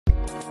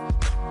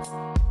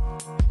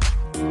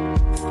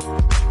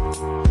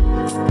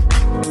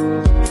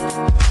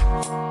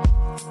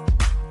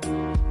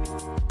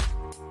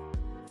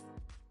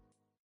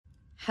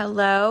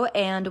Hello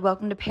and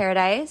welcome to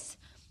Paradise.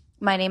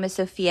 My name is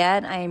Sophia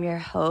and I am your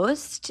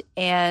host,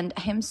 and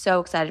I am so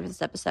excited for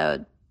this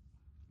episode.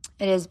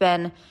 It has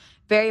been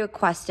very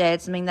requested,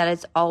 something that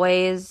is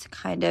always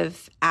kind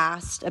of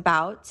asked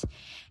about,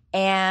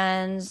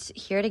 and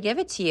here to give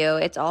it to you.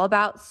 It's all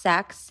about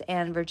sex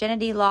and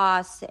virginity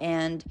loss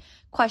and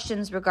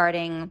questions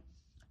regarding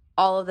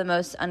all of the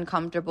most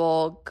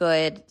uncomfortable,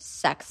 good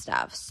sex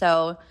stuff.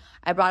 So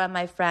I brought on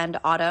my friend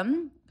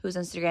Autumn, whose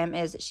Instagram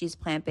is She's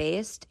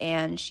Plant-Based,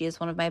 and she is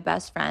one of my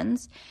best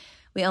friends.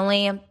 We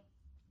only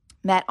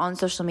met on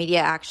social media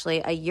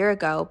actually a year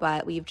ago,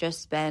 but we've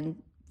just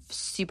been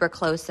super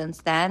close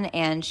since then,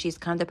 and she's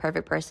kind of the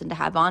perfect person to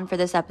have on for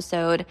this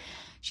episode.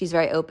 She's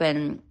very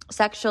open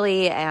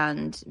sexually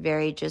and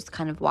very just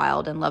kind of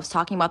wild and loves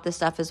talking about this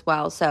stuff as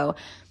well. So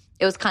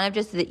it was kind of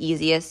just the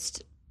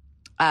easiest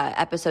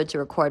episode to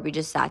record. We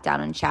just sat down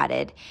and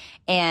chatted,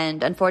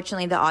 and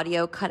unfortunately the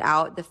audio cut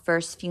out the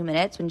first few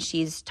minutes when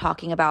she's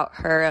talking about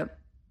her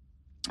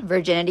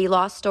virginity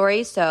loss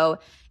story, so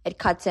it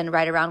cuts in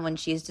right around when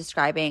she's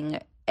describing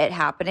it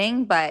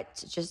happening.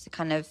 But just to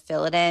kind of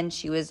fill it in,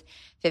 she was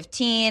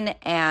 15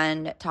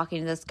 and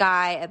talking to this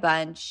guy a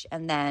bunch,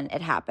 and then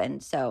it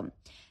happened. So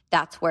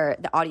that's where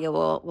the audio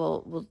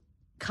will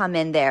come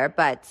in there.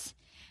 But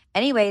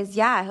anyways,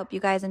 yeah, I hope you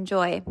guys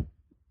enjoy.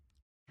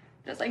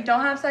 Just like don't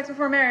have sex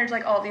before marriage,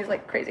 like all these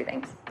like crazy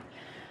things.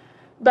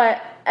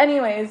 But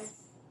anyways,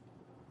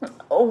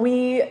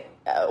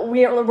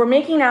 we're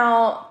making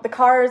out. The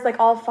car is like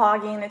all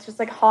foggy and it's just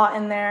like hot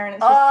in there, and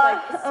it's just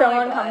like so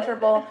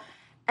uncomfortable. God.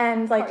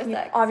 And like he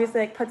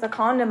obviously like puts a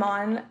condom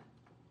on,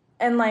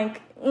 and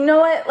like, you know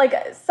what,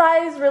 like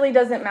size really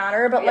doesn't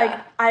matter, but like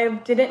I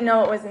didn't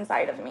know it was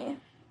inside of me.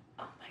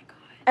 Oh my God.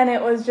 And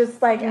it was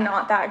just like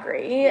not that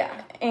great.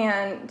 Yeah.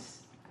 And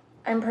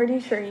I'm pretty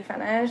sure he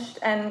finished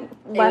and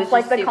left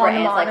like the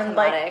condom on, and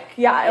like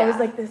it was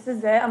like, this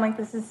is it. I'm like,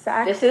 this is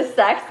sex. This is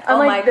sex. I'm oh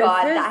like, my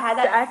God, I had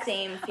that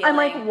same feeling. I'm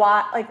like,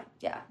 what? Like,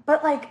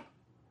 but like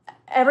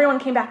everyone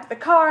came back to the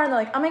car and they're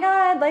like, oh my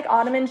God, like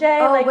Autumn and Jay.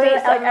 Oh, like, wait,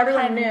 so like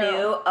everyone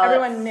knew.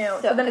 Everyone knew.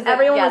 So then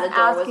everyone was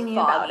asking you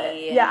about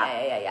it.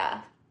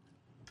 Yeah.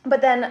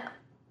 But then,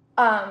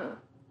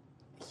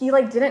 he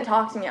like didn't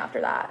talk to me after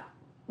that.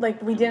 Like,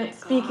 we didn't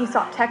speak. He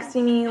stopped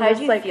texting me. How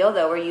did you feel,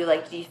 though? Were you,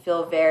 like, did you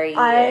feel very,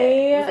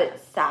 was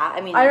it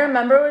sad? I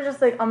remember it was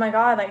just, like, oh, my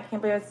God, like, I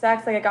can't believe it's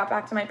sex. Like, I got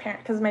back to my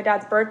parents, because my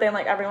dad's birthday, and,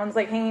 like, everyone's,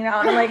 like, hanging out.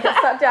 And I'm like,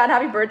 what's up, Dad?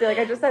 Happy birthday. Like,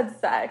 I just had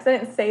sex. I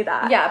didn't say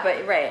that. Yeah,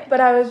 but, right. But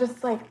I was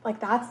just, like,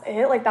 that's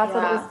it? Like, that's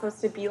what it was supposed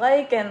to be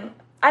like? And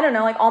I don't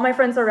know, like, all my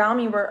friends around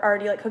me were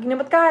already, like, hooking up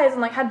with guys and,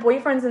 like, had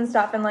boyfriends and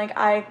stuff. And, like,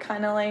 I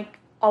kind of, like,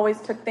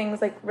 always took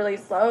things like really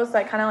slow, so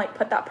I kind of like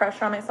put that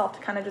pressure on myself to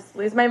kind of just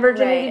lose my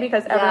virginity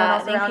because everyone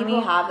else around me.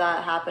 People have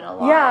that happen a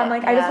lot. Yeah, I'm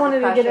like, I just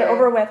wanted to get it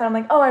over with, and I'm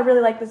like, oh, I really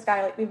like this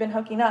guy. Like, we've been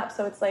hooking up,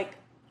 so it's like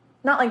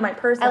not like my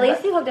person. At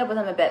least you hooked up with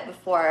him a bit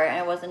before, and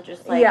it wasn't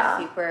just like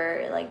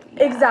super like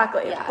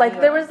exactly. Like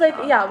there was like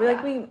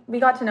we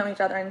got to know each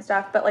other and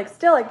stuff, but like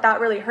still like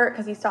that really hurt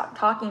because he stopped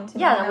talking to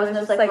me. Yeah, and it wasn't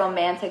just like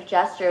romantic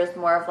gestures,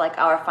 more of like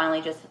our finally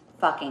just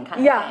fucking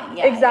kind of thing.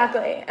 Yeah,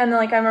 exactly. Yeah. And then,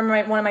 like, I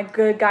remember one of my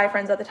good guy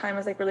friends at the time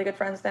was, like, really good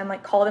friends with him,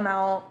 like, called him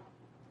out,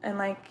 and,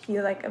 like, he,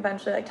 like,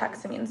 eventually, like,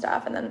 texted me and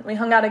stuff, and then we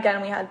hung out again,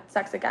 and we had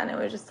sex again. It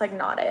was just, like,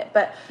 not it.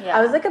 But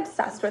I was, like,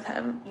 obsessed with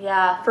him.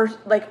 Yeah. For,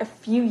 like, a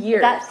few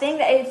years. That thing,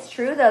 it's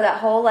true, though, that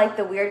whole, like,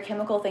 the weird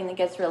chemical thing that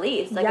gets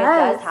released. Like, it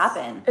does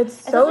happen. It's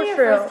so true. Your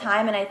first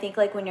time, and I think,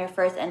 like, when you're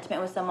first intimate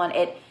with someone,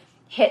 it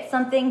hits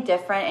something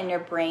different in your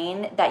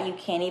brain that you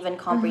can't even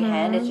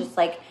comprehend. It's just,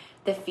 like,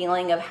 the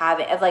feeling of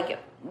having, of, like,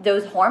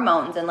 those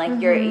hormones, and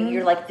like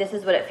you're like, this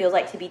is what it feels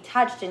like to be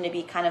touched and to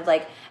be kind of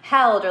like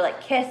held or like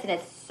kissed, and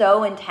it's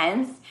so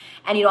intense,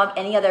 and you don't have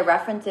any other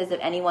references of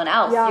anyone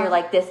else. You're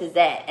like, this is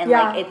it, and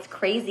like it's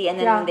crazy. And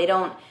then when they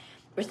don't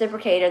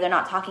reciprocate or they're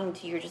not talking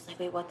to you, you're just like,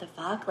 wait, what the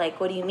fuck? Like,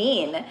 what do you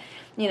mean?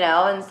 You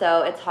know? And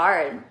so it's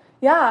hard.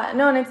 Yeah,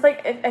 no, and it's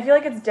like, I feel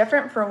like it's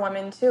different for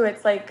women too.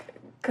 It's like,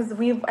 because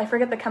I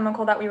forget the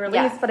chemical that we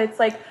release, but it's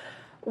like,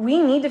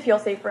 we need to feel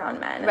safe around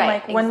men. Right,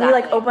 and like when we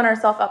like open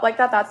ourselves up like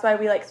that, that's why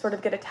we like sort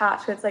of get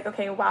attached. It's like,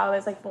 okay, wow, I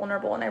was like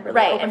vulnerable and I really opened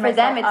myself up. And for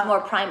them it's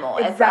more primal.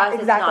 And for us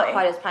it's not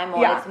quite as primal.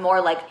 It's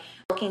more like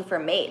looking for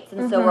mates.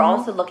 And so we're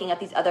also looking at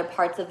these other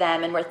parts of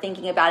them, and we're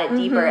thinking about it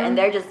deeper, and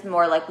they're just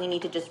more like, we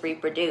need to just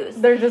reproduce.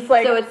 They're just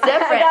like, so it's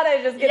different. I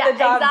gotta just get the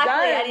job done.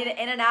 I need it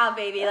in and out,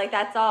 baby. Like,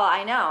 that's all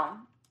I know.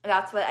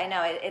 That's what I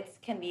know. It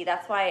can be,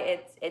 that's why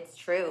it's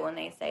true when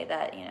they say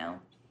that, you know,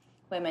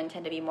 women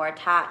tend to be more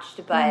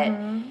attached, but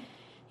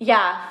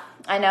yeah,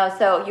 I know.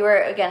 So you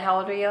were, again, how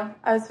old were you?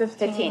 I was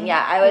 15. 15,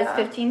 yeah. I was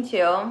 15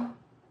 too.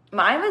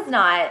 Mine was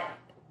not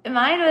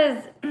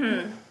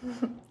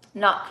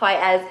quite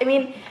as, I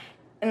mean,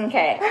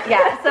 okay,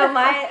 yeah. So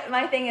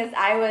my thing is,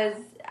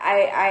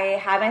 I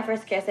had my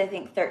first kiss, I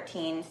think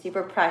 13,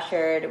 super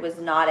pressured, was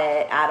not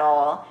it at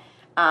all.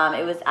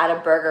 It was at a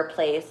burger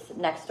place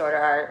next door to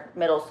our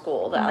middle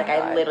school that like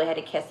I literally had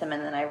to kiss him,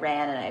 and then I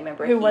ran, and I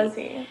remember Who was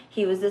he?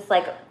 He was this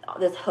like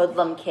this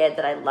hoodlum kid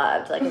that I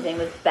loved. Like his name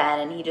was Ben,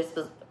 and he just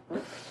was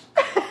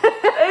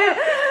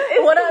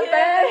what up,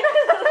 Ben?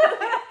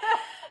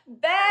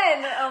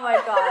 Ben! Oh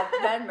my God,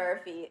 Ben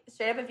Murphy.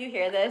 Straight up, if you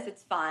hear this,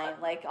 it's fine.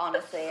 Like,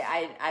 honestly,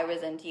 I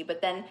was into you.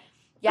 But then,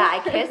 yeah, I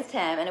kissed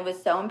him, and it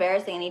was so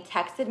embarrassing. And he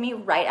texted me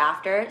right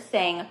after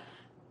saying,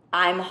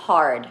 "I'm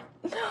hard."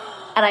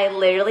 And I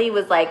literally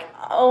was like,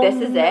 this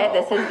is it.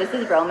 This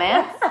is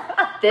romance.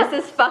 This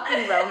is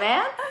fucking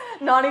romance.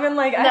 Not even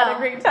like I had a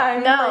great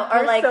time. No,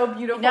 or like so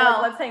beautiful. No,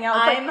 like, let's hang out.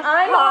 I'm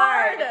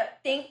hard.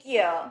 Thank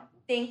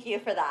you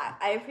for that.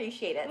 I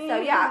appreciate it.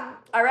 So yeah,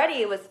 already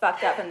it was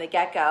fucked up from the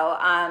get-go.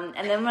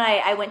 And then when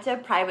I went to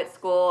private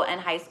school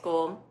and high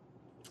school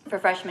for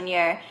freshman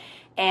year,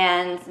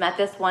 and met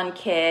this one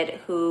kid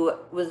who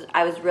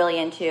I was really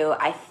into.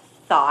 I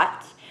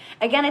thought,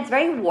 again, it's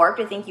very warped.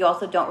 I think you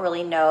also don't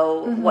really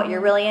know what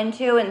you're really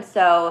into, and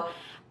so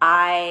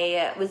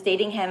I was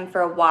dating him for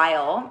a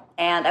while,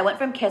 and I went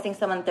from kissing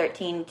someone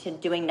 13 to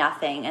doing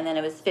nothing, and then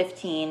it was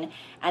 15,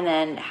 and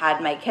then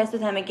had my kiss with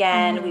him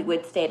again. We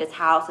would stay at his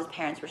house. His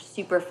parents were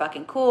super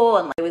fucking cool,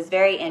 and it was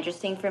very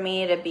interesting for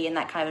me to be in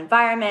that kind of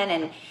environment,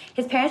 and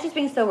his parents just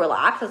being so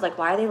relaxed. I was like,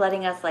 why are they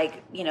letting us,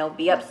 like, you know,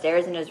 be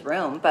upstairs in his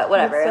room? But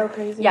whatever. That's so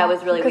crazy. Yeah, it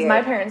was really weird. Because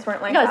my parents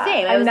weren't like that. No,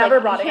 same. I was never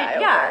like, brought a guy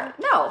over. Yeah,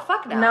 no,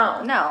 fuck no.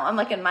 No. No, I'm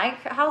like, in my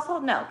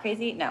household, no.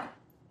 Crazy? No.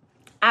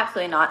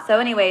 Absolutely not. So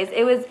anyways,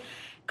 it was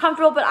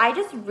comfortable, but I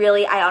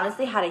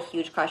honestly had a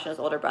huge crush on his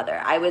older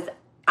brother. I was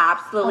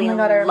absolutely in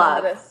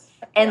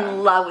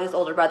love with his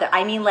older brother.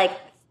 I mean, like,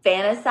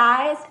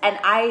 fantasized, and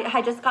I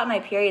had just gotten my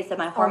period, so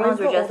my hormones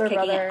were just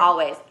kicking in.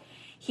 Always.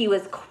 He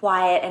was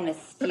quiet and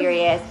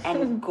mysterious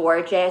and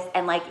gorgeous,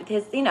 and like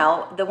his, you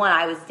know, the one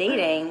I was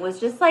dating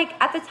was just like,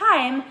 at the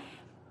time,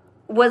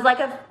 was like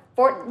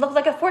looked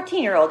like a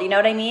 14-year-old, you know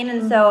what I mean?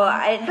 And so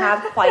I didn't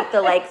have quite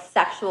the like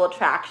sexual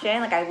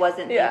attraction. Like I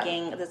wasn't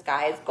thinking this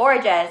guy is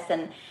gorgeous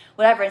and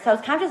whatever. And so I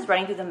was kind of just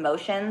running through the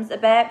motions a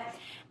bit.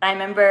 And I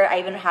remember I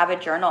even have a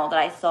journal that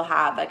I still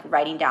have, like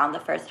writing down the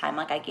first time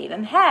like I gave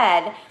him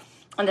head,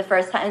 and the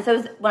first time. And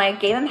so when I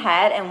gave him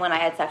head and when I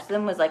had sex with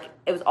him was like,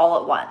 it was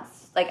all at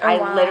once. Like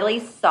I literally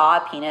saw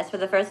a penis for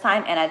the first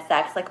time and had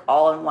sex like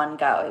all in one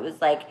go. It was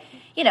like,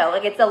 you know,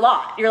 like it's a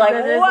lot. You're like,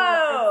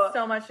 whoa, it's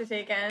so much to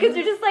take in. Because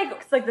you're just like,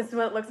 it's like this is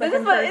what it looks like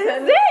in person.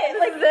 This is it.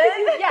 Like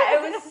this. Yeah,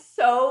 it was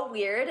so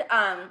weird.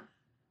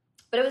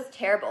 But it was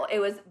terrible. It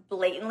was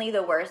blatantly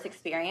the worst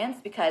experience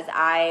because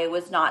I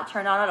was not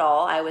turned on at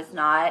all. I was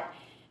not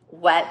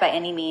wet by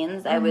any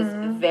means. I was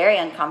very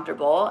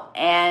uncomfortable,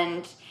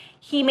 and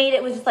he made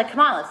it was just like, come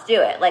on, let's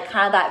do it. Like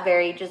kind of that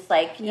very just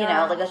like, you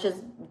know, like let's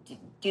just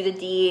do the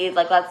deed.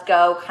 Like let's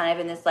go kind of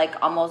in this like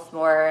almost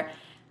more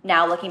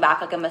now looking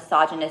back like a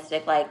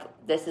misogynistic, like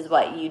this is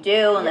what you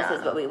do and this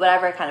is what we,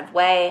 whatever kind of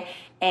way.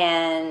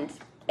 And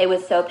it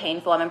was so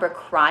painful. I remember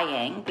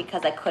crying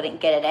because I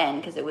couldn't get it in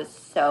because it was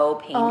so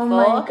painful. Oh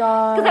my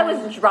God. Because I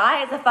was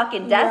dry as a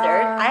fucking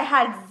desert. I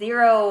had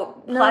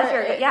zero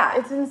pleasure.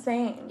 It's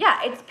insane. Yeah,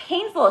 it's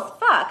painful as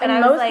fuck. And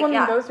I most was like,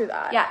 women go through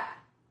that. Yeah.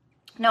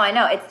 No, I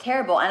know. It's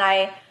terrible. And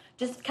I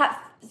just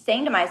kept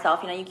saying to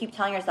myself, you know, you keep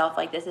telling yourself,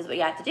 like, this is what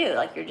you have to do.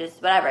 Like, you're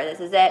just, whatever. This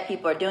is it.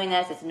 People are doing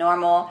this. It's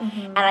normal.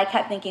 And I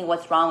kept thinking,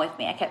 what's wrong with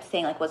me? I kept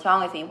saying, like, what's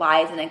wrong with me?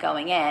 Why isn't it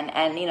going in?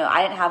 And, you know,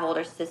 I didn't have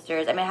older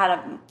sisters. I mean,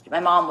 my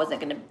mom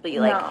wasn't going to be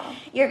like,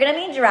 you're going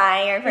to be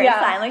dry your first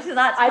time. Like, she's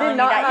not telling me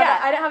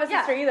that. I didn't have a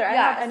sister either. I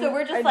didn't have any, so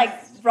we're just, like,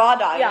 raw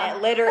dogging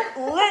it.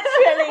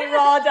 Literally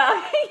raw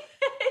dogging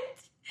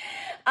it.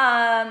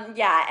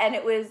 And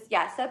it was,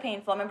 so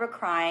painful. I remember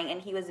crying,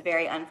 and he was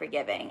very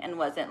unforgiving and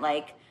wasn't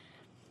like,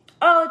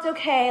 oh, it's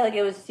okay. Like,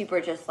 it was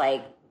super just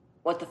like,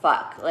 what the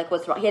fuck? Like,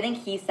 what's wrong? I think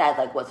he said,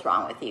 like, what's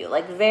wrong with you?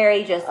 Like,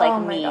 very just,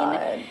 like, mean.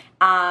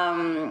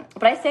 God.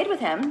 But I stayed with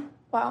him.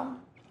 Wow.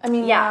 I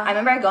mean, I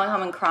remember going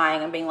home and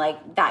crying and being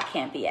like, that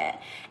can't be it.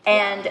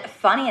 And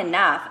funny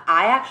enough,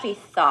 I actually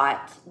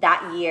thought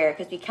that year,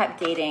 because we kept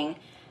dating,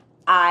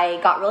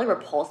 I got really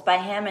repulsed by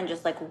him and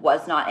just, like,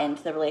 was not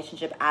into the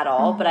relationship at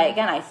all. But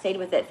I stayed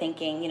with it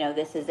thinking, you know,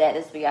 this is it.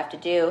 This is what you have to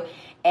do.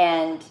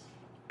 And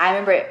I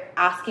remember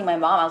asking my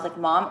mom, I was like,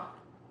 Mom,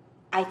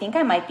 I think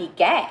I might be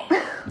gay.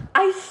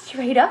 I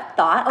straight up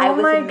thought I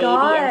was maybe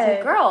into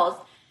girls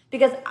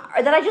because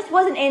that I just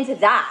wasn't into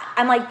that.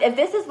 I'm like, if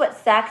this is what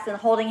sex and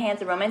holding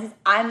hands and romance is,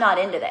 I'm not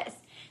into this.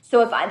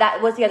 So if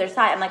that was the other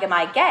side, I'm like, am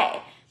I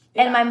gay?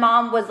 Yeah. And my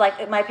mom was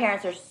like, my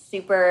parents are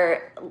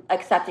super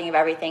accepting of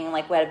everything and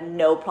like would have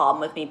no problem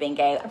with me being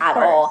gay at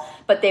all.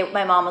 But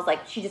my mom was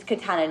like, she just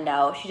could kind of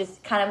know. She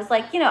just kind of was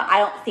like, you know, I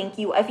don't think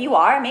if you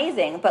are,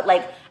 amazing. But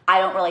like, I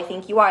don't really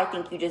think you are. I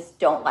think you just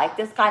don't like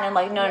this guy. And I'm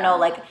like, no,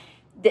 like,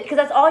 because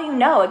that's all you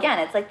know. Again,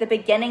 it's like the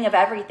beginning of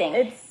everything.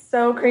 It's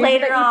so crazy.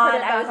 Later that you on, put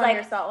it back I was on like,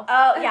 yourself.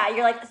 oh yeah,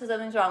 you're like, so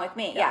something's wrong with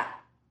me. Yeah.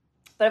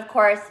 But of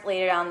course,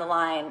 later down the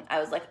line, I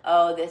was like,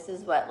 oh, this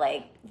is what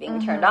like being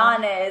turned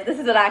on is. This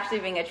is what actually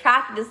being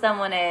attracted to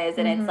someone is.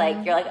 And it's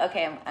like, you're like,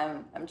 okay,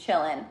 I'm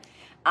chilling.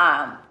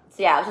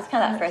 So yeah, it was just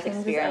kind of that first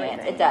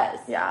experience. Everything. It does.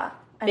 Yeah.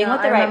 Being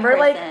with the right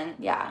person.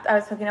 Yeah. I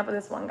was hooking up with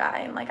this one guy,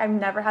 and like I've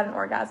never had an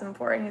orgasm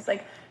before, and he's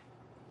like,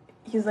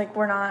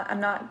 you're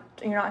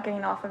not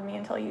getting off of me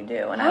until you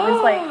do. And I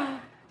was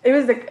like, it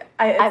was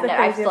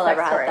I've still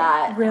never had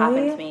that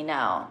happen to me.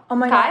 No. Oh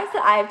my guys God.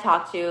 that I've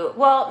talked to,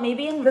 well,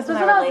 maybe in this was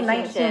my when I was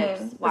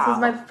relationships. 19. Wow. This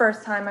is my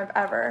first time I've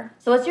ever.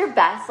 So what's your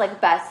best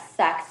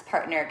sex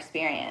partner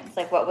experience?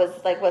 Like what's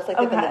been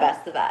the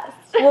best of best?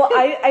 Well,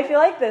 I feel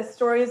like this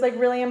story is like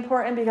really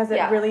important because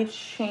it really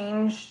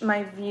changed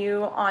my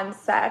view on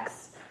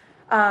sex.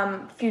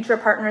 Future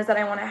partners that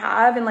I want to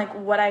have and like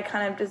what I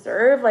kind of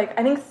deserve. Like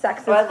I think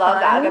sex is I love fun.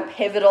 that. Like a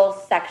pivotal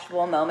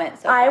sexual moment.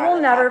 So I will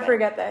never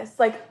forget this.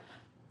 Like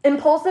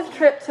impulsive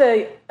trip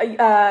to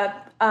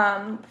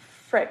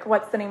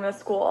what's the name of the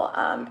school?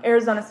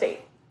 Arizona State.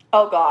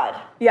 Oh God.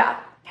 Yeah.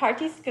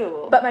 Party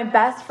school. But my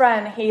best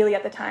friend Haley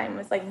at the time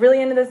was like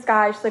really into this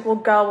guy. She's like, we'll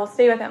go, we'll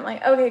stay with him.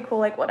 Like, okay, cool,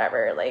 like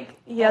whatever. Like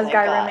he has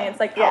roommates,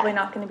 like probably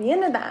not gonna be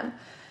into them.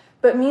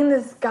 But me and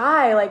this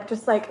guy, like,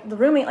 just, like, the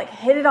roommate, like,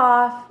 hit it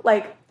off,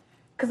 like,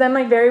 because I'm,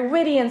 like, very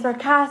witty and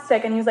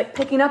sarcastic, and he was, like,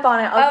 picking up on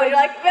it. I was you're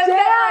like,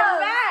 damn!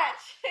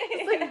 Match!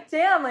 It's like,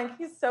 damn, like,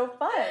 he's so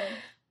fun.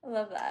 I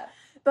love that.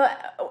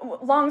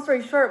 But long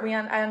story short,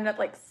 I ended up,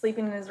 like,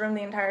 sleeping in his room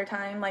the entire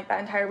time, like, that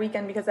entire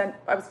weekend, because I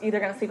was either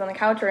going to sleep on the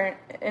couch or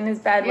in his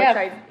bed, which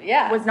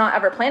I was not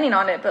ever planning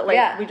on it, but,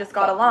 like, we just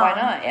got along. Why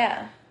not?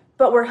 Yeah.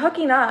 But we're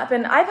hooking up,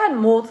 and I've had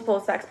multiple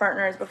sex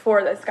partners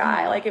before this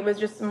guy. Like, it was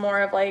just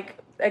more of, like,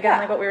 again,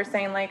 like what we were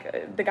saying,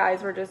 like the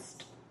guys were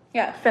just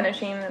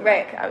finishing, and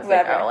like I was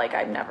like, oh, like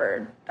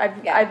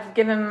I've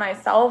given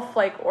myself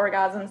like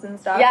orgasms and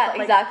stuff. Yeah, but,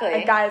 like, exactly.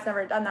 A guy's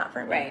never done that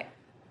for me. Right.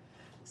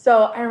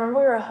 So I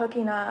remember we were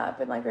hooking up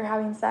and like we were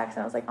having sex,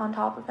 and I was like on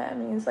top of him,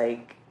 and he's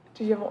like,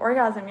 did you have an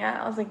orgasm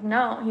yet? I was like,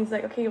 no. He's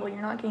like, okay, well, you're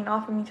not getting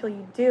off of me till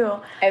you do.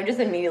 I would just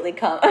immediately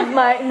come.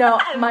 My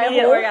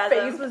whole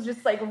face was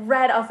just like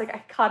red. I was like,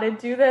 I gotta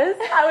do this.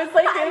 I was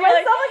like giving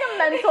myself like a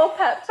mental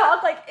pep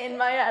talk like in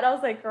my head. I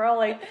was like, girl,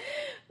 like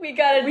we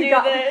gotta do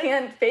this. We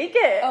can't fake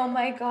it. Oh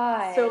my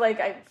God. So like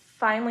I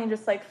finally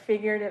just like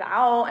figured it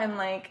out, and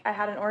like I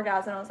had an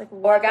orgasm. I was like,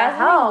 what the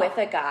hell? Orgasming with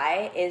a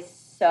guy is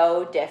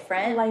so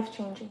different. Life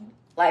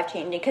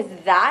changing, because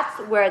that's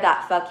where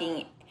that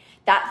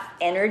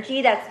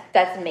energy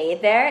that's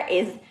made there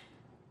is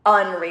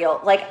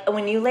unreal. Like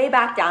when you lay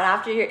back down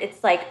after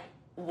it's like,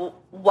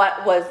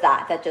 what was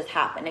that just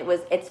happened?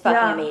 It's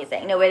fucking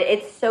amazing. No,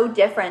 it's so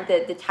different.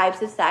 The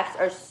types of sex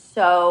are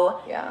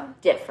so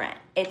different.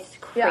 It's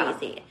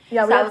crazy.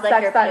 Yeah, we had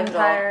sex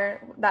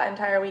that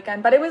entire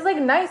weekend, but it was like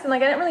nice, and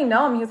like I didn't really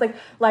know him. He was like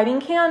lighting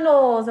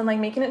candles and like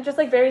making it just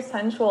like very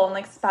sensual and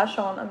like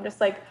special, and I'm just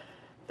like,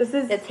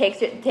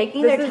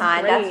 taking their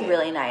time. That's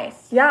really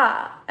nice.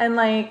 Yeah, and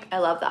like I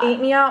love that. Ate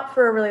me out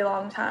for a really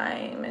long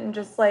time, and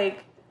just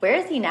like, where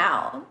is he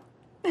now?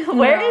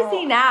 Where is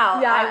he now?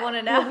 Yeah, I want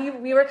to know.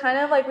 We were kind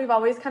of like, we've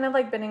always kind of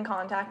like been in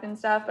contact and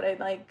stuff, but I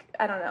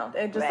don't know.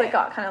 It just like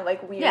got kind of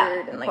like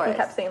weird, and like he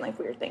kept saying like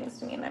weird things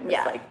to me, and I'm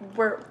just like,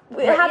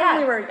 it happened when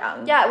we were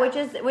young. Yeah, which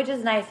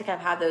is nice to kind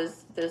of have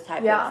those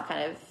type of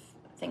kind of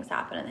things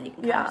happen, and then you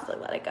can kind of just like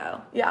let it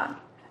go. Yeah.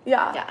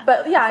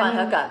 But yeah, fun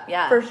hookup,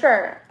 for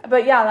sure.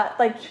 But yeah, that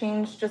like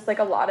changed just like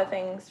a lot of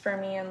things for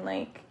me, and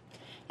like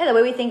the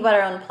way we think about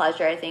our own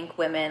pleasure. I think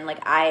women, like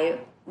I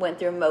went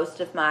through most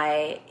of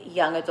my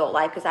young adult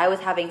life because I was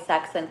having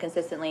sex then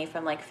consistently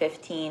from like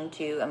 15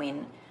 to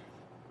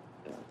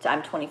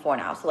I'm 24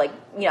 now. So like,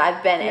 you know,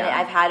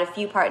 I've had a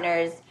few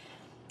partners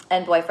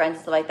and boyfriends and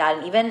stuff like that.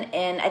 And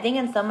even I think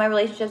in some of my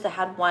relationships, I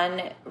had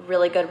one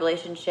really good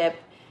relationship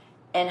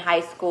in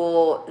high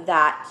school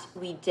that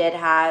we did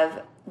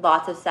have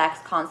lots of sex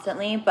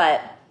constantly, but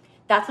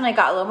that's when I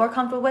got a little more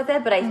comfortable with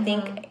it. But I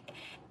think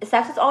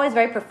sex was always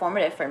very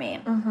performative for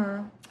me,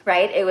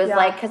 right? It was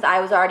like, because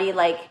I was already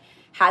like,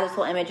 had this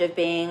whole image of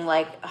being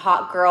like a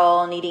hot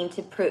girl needing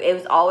to prove. It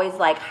was always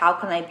like, how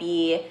can I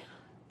be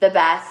the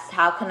best?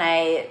 How can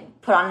I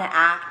put on an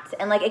act?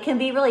 And like, it can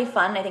be really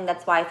fun. I think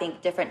that's why I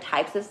think different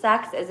types of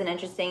sex is an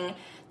interesting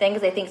thing,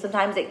 because I think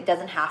sometimes it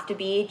doesn't have to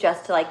be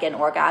just to like get an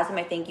orgasm.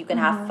 I think you can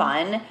have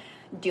fun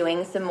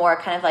doing some more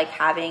kind of like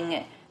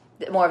having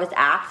more of this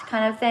act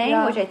kind of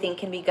thing, which I think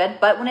can be good.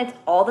 But when it's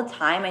all the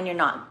time and you're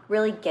not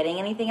really getting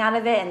anything out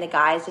of it, and the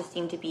guys just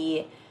seem to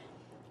be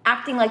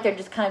acting like they're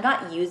just kind of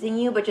not using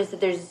you, but just that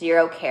there's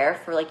zero care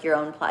for like your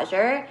own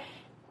pleasure,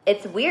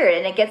 it's weird,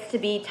 and it gets to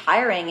be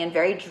tiring and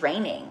very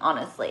draining,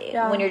 honestly,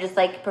 when you're just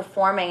like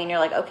performing and you're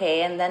like,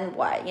 okay, and then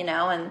what, you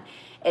know? And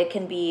it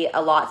can be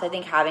a lot. So I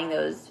think having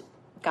those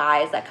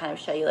guys that kind of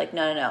show you like,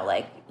 no,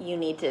 like you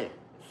need to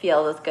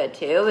feel this good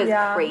too is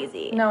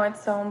crazy. No,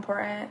 it's so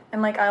important.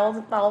 And like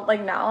I'll like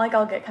now like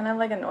I'll get kind of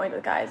like annoyed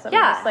with guys. I'm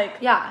just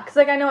like, because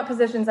like I know what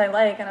positions I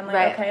like, and I'm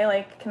like, okay,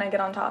 like can I get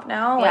on top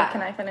now? Like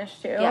can I finish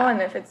too?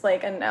 And if it's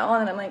like a no,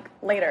 and then I'm like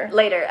later.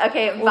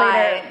 Okay,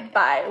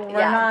 bye. We're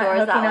not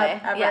hooking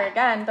up ever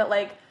again. But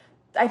like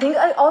I think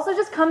it also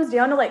just comes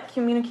down to like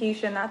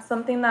communication. That's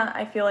something that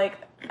I feel like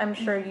I'm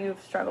sure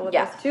you've struggled with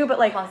this too. But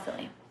like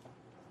constantly.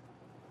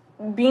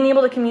 being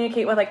able to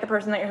communicate with, like, the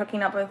person that you're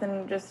hooking up with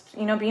and just,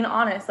 you know, being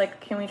honest.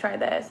 Like, can we try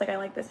this? Like, I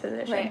like this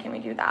position. Right. Can we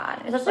do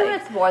that? Especially when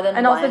it's more than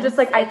and once. Also just,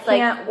 like, I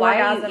can't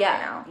orgasm right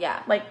now.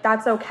 Yeah. Like,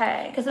 that's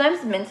okay. Because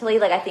sometimes mentally,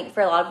 like, I think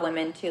for a lot of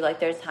women, too, like,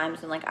 there's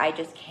times when, like, I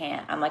just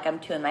can't. I'm, like, I'm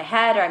too in my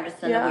head or I'm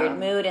just in a weird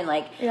mood. And,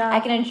 like, I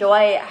can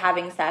enjoy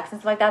having sex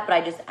and stuff like that,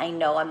 but I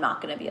know I'm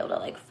not going to be able to,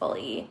 like,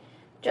 fully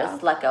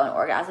just let go and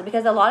orgasm.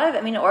 Because a lot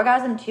of,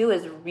 orgasm, too,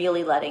 is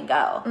really letting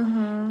go.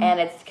 Mm-hmm. And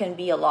it can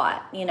be a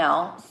lot, you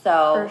know?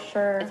 So for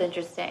sure. It's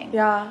interesting.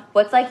 Yeah.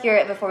 What's, like,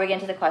 before we get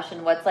into the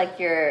question, what's, like,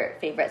 your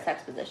favorite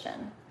sex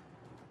position?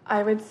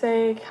 I would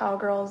say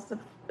cowgirl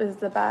is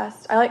the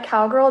best. I like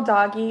cowgirl,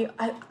 doggy.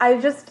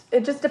 It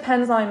just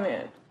depends on my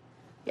mood.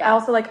 Yeah. I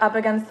also like up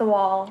against the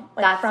wall,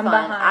 like that's from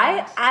fun.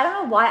 Behind. I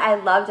don't know why I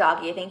love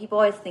doggy. I think people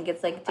always think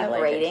it's like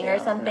degrading or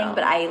something,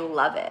 but I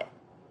love it.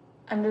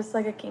 I'm just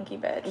like a kinky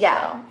bitch.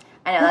 Yeah. So.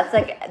 I know,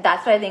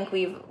 that's what I think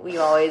we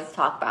always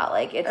talk about.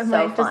 Like, it's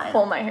so fun. Just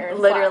pull my hair and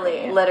literally.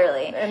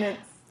 And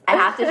it's I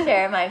have to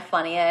share my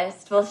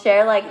funniest. We'll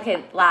share, like,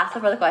 okay, last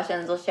before the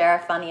questions, we'll share our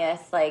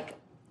funniest, like,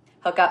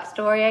 hookup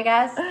story, I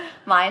guess.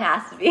 Mine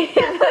has to be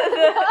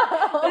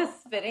the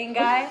spitting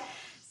guy.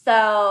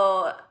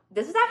 So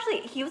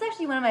he was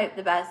actually one of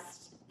the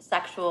best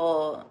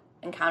sexual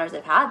encounters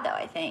I've had, though,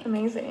 I think.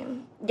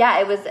 Amazing. Yeah,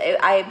 I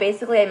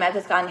met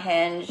this guy on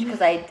Hinge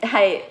because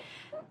I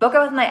broke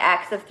up with my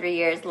ex of 3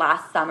 years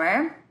last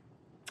summer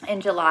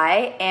in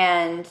July,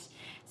 and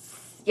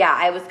yeah,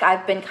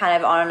 I've been kind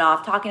of on and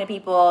off talking to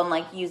people and,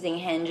 like, using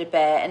Hinge a bit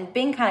and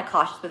being kind of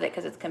cautious with it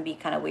because it can be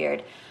kind of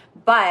weird.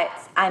 But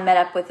I met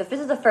up with this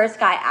is the first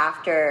guy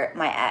after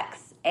my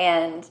ex,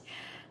 and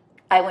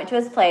I went to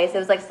his place. It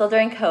was, like, still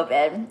during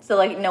COVID, so,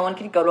 like, no one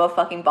could go to a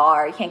fucking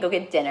bar. You can't go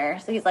get dinner.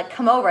 So he's like,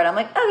 come over, and I'm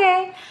like,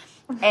 okay.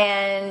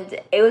 And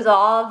it was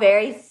all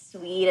very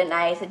sweet and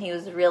nice, and he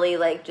was really,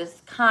 like,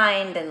 just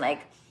kind and, like,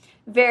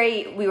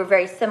 we were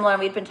very similar,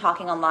 and we'd been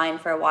talking online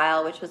for a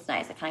while, which was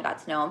nice. I kind of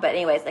got to know him. But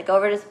anyways, I go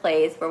over to his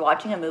place. We're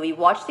watching a movie.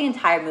 Watched the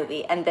entire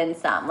movie and then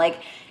some. Like,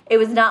 it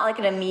was not, like,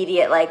 an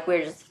immediate, like,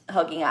 we're just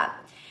hooking up.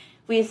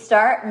 We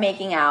start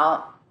making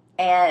out,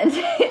 and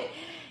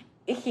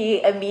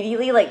he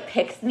immediately, like,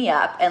 picks me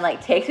up and,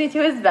 like, takes me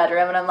to his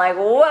bedroom, and I'm like,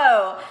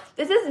 whoa,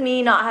 this is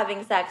me not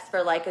having sex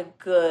for, like, a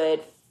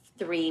good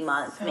 3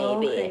 months,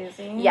 maybe.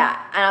 Crazy.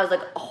 Yeah, and I was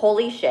like,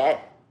 holy shit.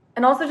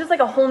 And also just,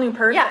 like, a whole new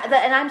person.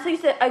 Yeah, and I'm so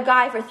used to a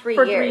guy for 3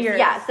 years.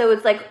 Yeah, so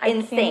it's, like,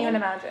 insane. I can't even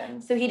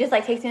imagine. So he just,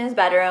 like, takes me in his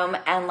bedroom,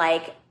 and,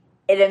 like,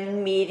 it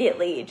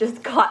immediately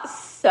just got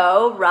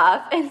so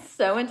rough and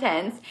so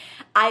intense.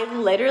 I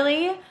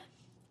literally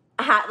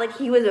had, like,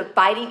 he was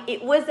biting.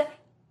 It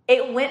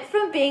went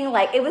from being,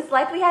 like, it was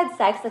like we had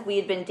sex like we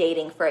had been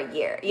dating for a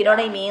year. You know what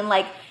I mean?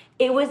 Like,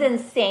 it was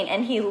insane.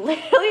 And he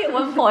literally at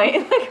one point,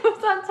 like,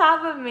 was on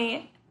top of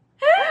me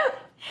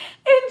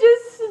and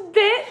just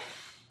spit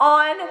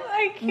on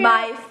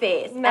my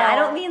face. No. And I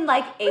don't mean,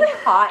 like, a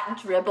hot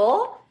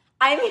dribble.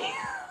 I mean,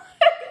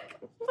 like,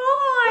 full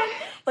on.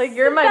 Like,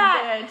 you're my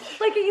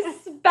bitch. Like, he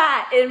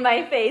spat in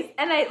my face.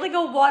 And like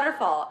a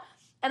waterfall.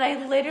 And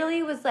I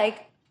literally was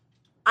like,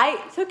 I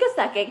took a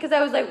second because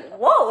I was like,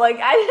 whoa, like,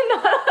 I didn't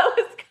know that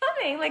was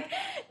coming. Like,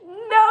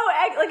 no,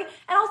 like,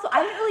 and also,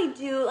 I didn't really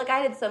do, like,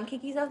 I did some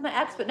kinky stuff with my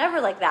ex, but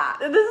never like that.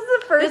 This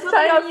is the first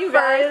time you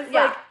guys,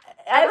 like,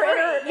 ever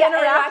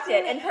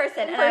interacted in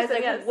person. And I was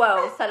like,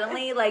 whoa,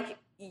 suddenly, like,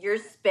 your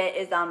spit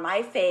is on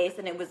my face,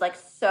 and it was, like,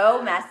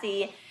 so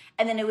messy.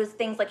 And then it was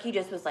things like he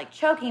just was, like,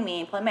 choking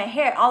me and pulling my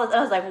hair, all this. And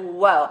I was like,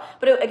 whoa.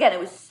 But it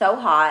was so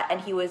hot, and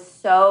he was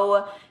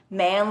so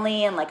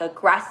manly and, like,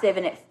 aggressive,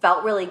 and it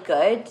felt really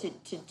good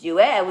to do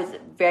it. I was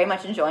very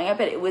much enjoying it,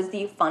 but it was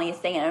the funniest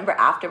thing. And I remember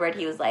afterward,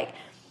 he was like,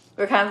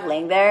 we were kind of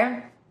laying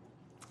there.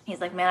 He's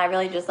like, man, I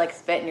really just, like,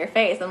 spit in your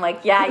face. I'm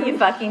like, yeah, you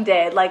fucking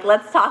did. Like,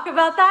 let's talk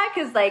about that,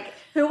 because, like,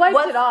 who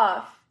wiped it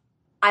off?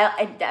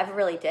 I never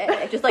really did.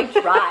 I just, like,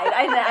 dried.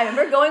 I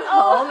remember going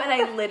home, and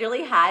I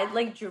literally had,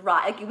 like,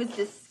 dry. Like, it was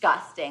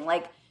disgusting.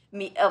 Like,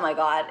 oh, my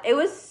God. It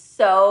was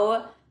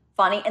so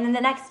funny. And then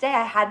the next day,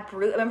 I had I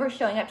remember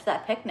showing up to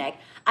that picnic.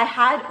 I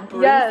had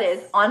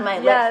bruises on my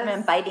lips from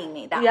him biting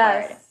me that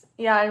hard.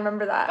 Yeah, I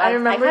remember that. I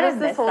remember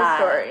this whole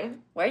story.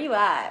 Where you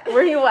at?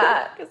 Where you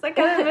at? Because I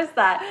kind of missed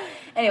that.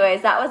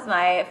 Anyways, that was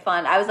my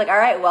fun. I was like, all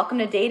right, welcome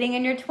to dating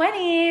in your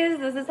 20s.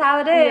 This is how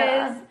it is.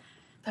 Yeah.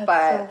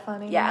 That's so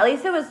funny. Yeah, at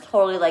least it was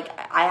totally, like,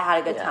 I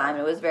had a good time.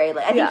 It was very,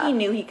 like, I think he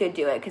knew he could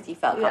do it because he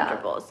felt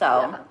comfortable.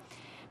 So,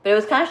 but it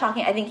was kind of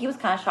shocking. I think he was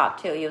kind of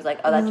shocked, too. He was like,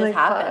 oh, that just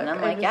happened. And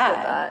I'm like,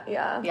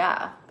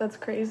 yeah. That's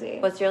crazy.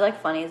 What's your,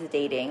 like, funniest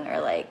dating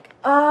or, like,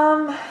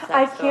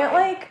 I can't,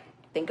 like,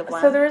 think of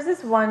one? So there was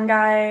this one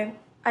guy,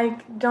 I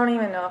don't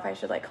even know if I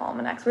should, like, call him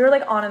an ex. We were,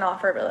 like, on and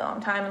off for a really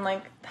long time and,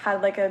 like,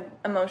 had, like, a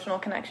emotional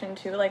connection,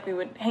 too. Like, we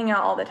would hang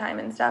out all the time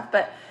and stuff,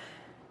 but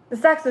the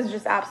sex was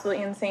just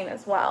absolutely insane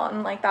as well.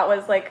 And, like, that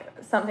was, like,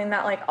 something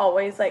that, like,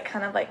 always, like,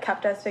 kind of, like,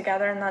 kept us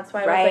together. And that's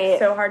why it was, like,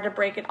 so hard to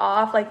break it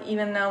off. Like,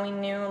 even though we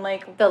knew,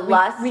 like, the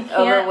lust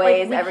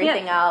overweighs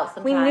everything else.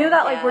 We knew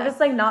that, like, we're just,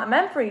 like, not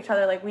meant for each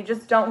other. Like, we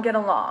just don't get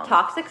along.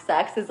 Toxic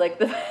sex is, like,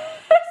 the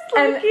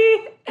And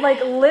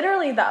like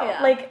literally though,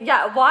 like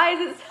why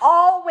is it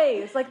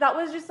always like that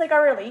was just like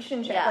our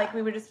relationship. Yeah. Like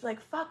we would just be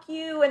like fuck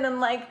you, and then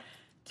like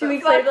 2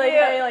 weeks later, like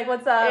hey, like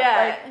what's up?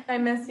 Yeah. Like I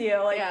miss you.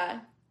 Like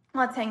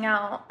let's hang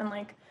out. And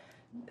like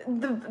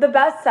the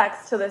best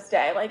sex to this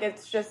day. Like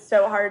it's just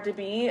so hard to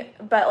beat.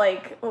 But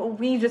like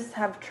we just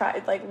have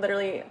tried like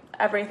literally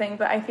everything.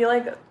 But I feel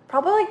like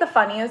probably like the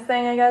funniest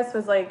thing I guess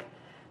was like,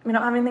 I mean, I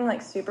don't have anything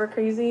like super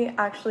crazy.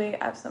 Actually,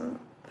 I have some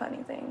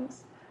funny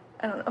things.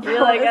 I don't know if You're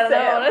like, I don't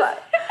know,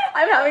 but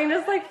I'm having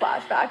just like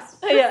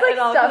flashbacks. Just like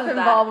stuff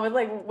involved with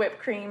like whipped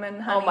cream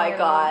and honey. Oh my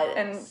god.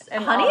 And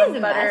honey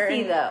is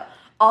messy though.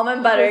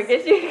 Almond butter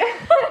gets you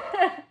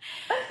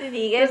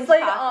vegan just like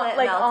chocolate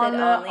like melted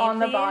only, on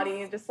the please.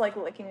 body, just like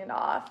licking it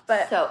off.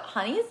 But so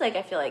honey is like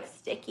I feel like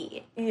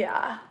sticky.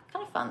 Yeah.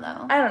 Kind of fun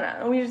though. I don't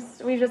know.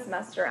 We just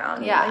messed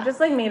around. Yeah. Like, just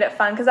like made it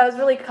fun because I was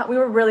we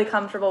were really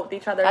comfortable with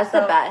each other. That's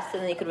the best,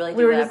 and then you could really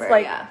do whatever. Just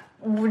like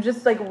we're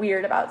just like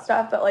weird about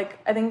stuff, but like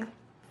I think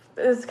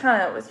this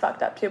kind of was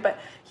fucked up too. But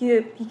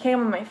he came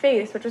on my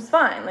face, which was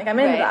fine. Like I'm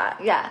into that.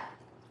 Yeah.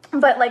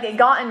 But like it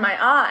got in my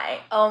eye.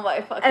 Oh my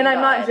fucking And I'm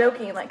God. not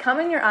joking. Like come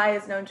in your eye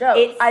is no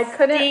joke. I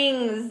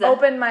couldn't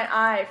open my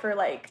eye for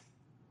like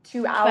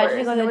 2 hours. Imagine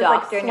you go to the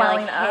doctor and you're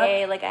like,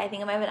 hey, like I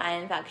think I might have an eye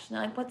infection.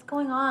 They're like, what's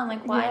going on?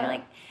 Like why? Yeah.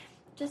 Like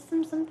just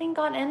something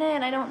got in it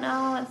and I don't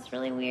know. It's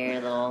really weird,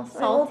 a little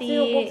salty.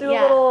 We'll do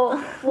a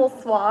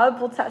little swab.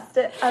 We'll test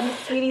it.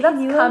 Sweetie, that's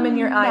come in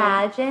your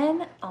eye.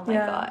 Imagine. Oh my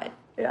God.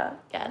 Yeah.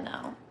 Yeah,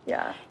 no.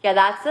 Yeah. Yeah,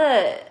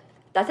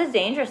 that's a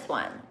dangerous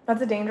one.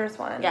 That's a dangerous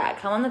one. Yeah,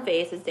 come on the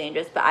face is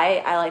dangerous, but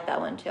I like that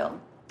one too.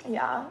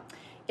 Yeah.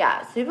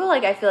 Yeah, so people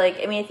like, I feel like,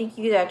 I mean, I think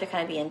you either have to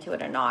kind of be into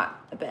it or not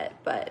a bit,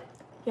 but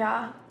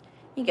yeah,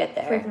 you get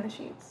there. Freaking the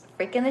sheets.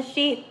 Freaking the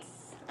sheets.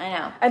 I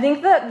know. I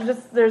think that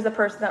just there's a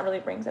person that really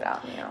brings it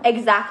out, you know.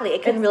 Exactly.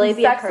 It can really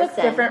be a person. Sex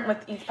looks different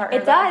with each partner.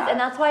 It does, and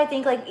that's why I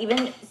think like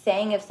even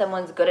saying if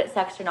someone's good at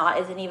sex or not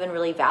isn't even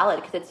really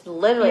valid because it's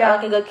literally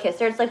like a good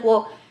kisser. It's like,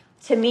 well,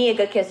 to me, a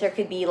good kisser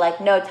could be like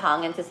no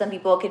tongue, and to some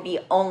people it could be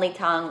only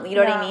tongue. You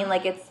know what I mean?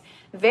 Like it's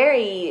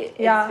very,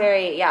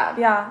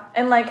 yeah.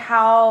 And like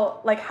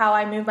how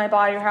I move my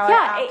body or how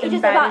I act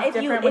in bed is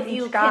different with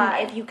each guy.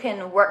 If you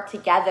can work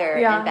together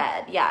in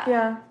bed,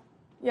 yeah.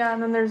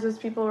 And then there's those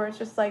people where it's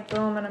just like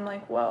boom, and I'm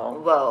like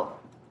whoa,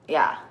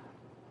 yeah.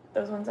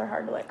 Those ones are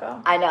hard to let go.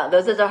 I know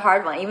those are a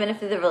hard one. Even if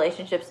the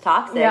relationship's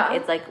toxic,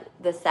 it's like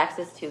the sex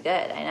is too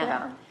good. I know.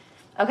 Yeah.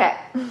 Okay,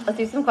 let's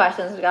do some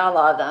questions. We got a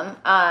lot of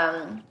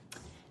them.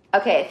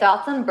 Okay,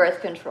 thoughts on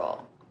birth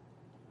control.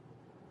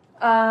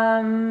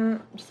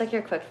 Just like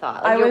your quick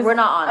thought. Like we're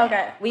not on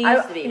it. We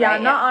used to be, yeah, right?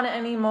 I'm not on it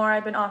anymore.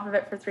 I've been off of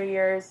it for 3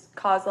 years.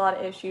 Caused a lot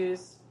of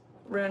issues.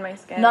 Ruined my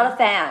skin. Not a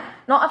fan.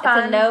 Not a fan.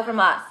 It's a no from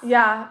us.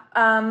 Yeah.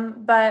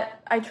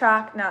 But I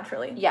track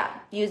naturally. Yeah.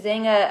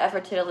 Using a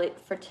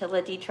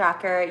fertility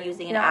tracker,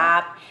 using an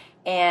app,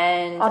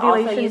 and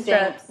ovulation also using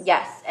strips.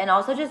 Yes, and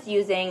also just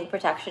using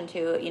protection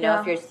too. You know,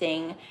 if you're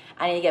seeing,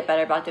 I need to get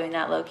better about doing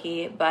that low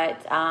key,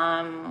 but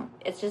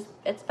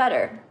it's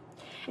better.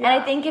 Yeah. And I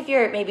think if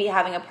you're maybe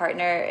having a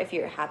partner, if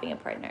you're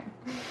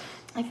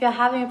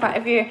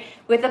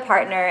with a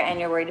partner and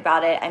you're worried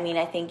about it, I mean,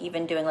 I think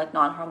even doing like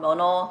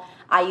non-hormonal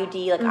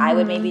IUD, like I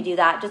would maybe do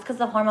that just because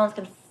the hormones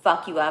can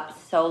fuck you up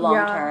so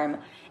long term.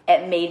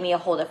 It made me a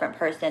whole different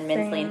person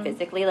mentally and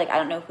physically. Like I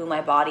don't know who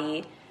my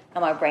body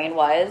and my brain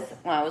was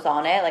when I was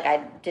on it. Like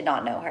I did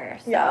not know her.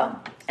 So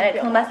and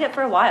it messed me up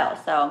for a while.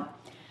 So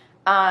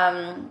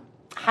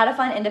how to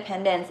find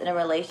independence in a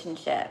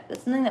relationship.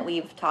 It's something that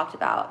we've talked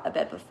about a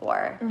bit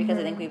before because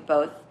I think we've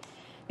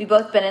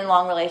both been in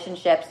long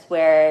relationships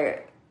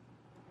where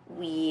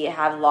we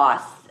have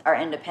lost our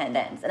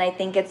independence, and I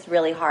think it's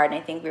really hard. And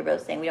I think we were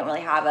both saying we don't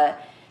really have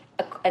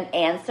an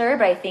answer,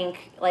 but I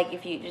think like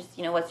if you just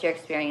what's your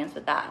experience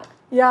with that?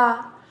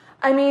 Yeah.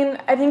 I mean,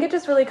 I think it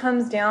just really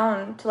comes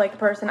down to like the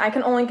person. I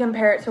can only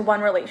compare it to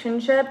one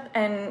relationship,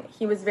 and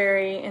he was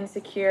very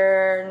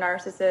insecure,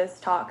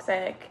 narcissist,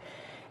 toxic,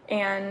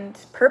 and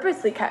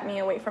purposely kept me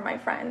away from my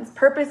friends,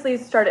 purposely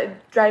started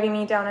driving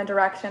me down a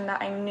direction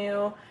that I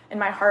knew in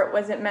my heart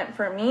wasn't meant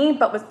for me,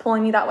 but was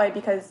pulling me that way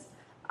because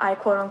I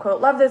quote unquote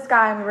love this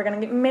guy and we were going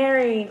to get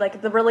married.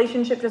 Like the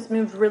relationship just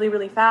moved really,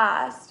 really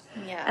fast.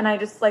 Yeah. And I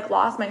just like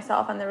lost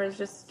myself, and there was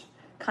just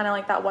kind of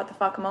like that what the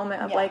fuck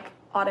moment of like,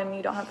 Autumn,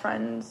 you don't have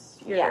friends,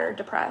 you're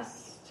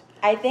depressed.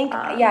 I think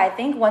I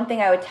think one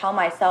thing I would tell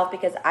myself,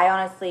 because I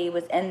honestly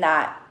was in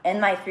my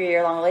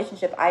 3-year long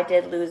relationship, I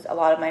did lose a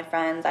lot of my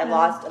friends. I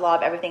lost a lot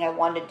of everything I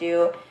wanted to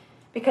do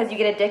because you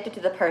get addicted to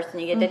the person,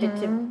 you get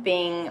addicted to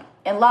being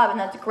in love, and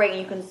that's great.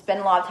 You can spend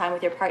a lot of time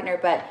with your partner,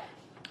 but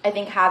I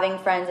think having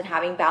friends and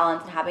having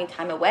balance and having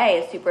time away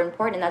is super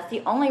important, and that's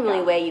the only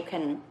really way you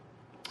can,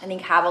 I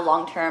think, have a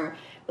long-term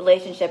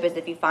relationship is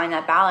if you find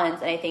that balance.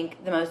 And I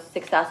think the most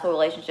successful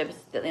relationships,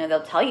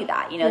 they'll tell you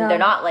that, they're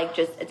not like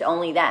just it's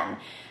only them,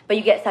 but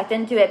you get sucked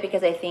into it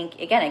because I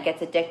think, again, it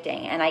gets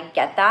addicting, and I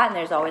get that, and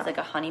there's always like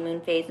a honeymoon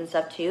phase and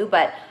stuff too,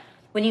 but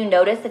when you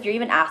notice, if you're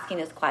even asking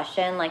this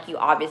question, like you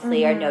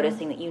obviously are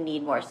noticing that you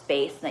need more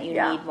space and that you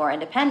need more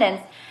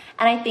independence.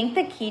 And I think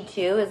the key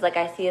too is like,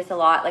 I see this a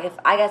lot. Like if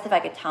I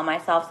could tell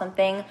myself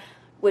something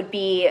would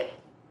be,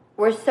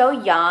 we're so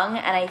young,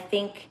 and I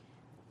think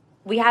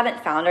we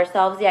haven't found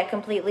ourselves yet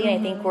completely. And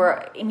I think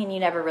you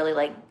never really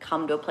like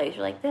come to a place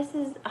you're like, this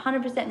is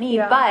 100% me.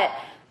 Yeah. But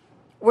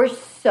we're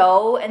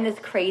so in this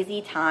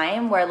crazy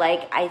time where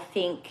like, I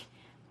think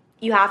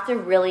you have to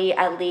really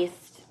at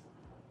least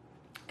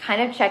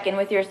kind of check in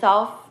with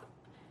yourself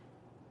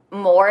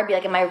more, be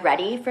like, am I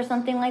ready for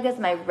something like this?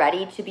 Am I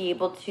ready to be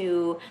able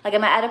to, like,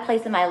 am I at a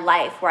place in my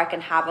life where I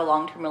can have a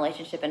long-term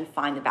relationship and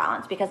find the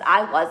balance? Because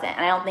I wasn't,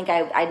 and I don't think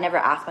I'd never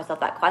asked myself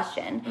that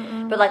question.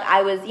 Mm-mm. But like,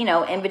 I was,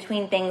 in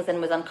between things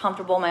and was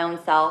uncomfortable in my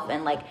own self,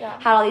 and like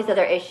had all these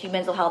other issues,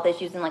 mental health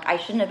issues, and like, I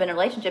shouldn't have been in a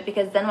relationship,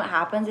 because then what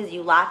happens is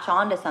you latch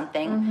on to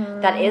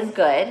something that is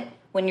good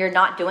when you're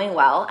not doing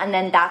well, and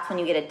then that's when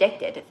you get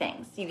addicted to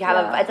things. You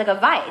have it's like a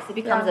vice. It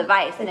becomes a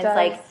vice, and it's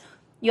like,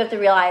 you have to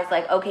realize,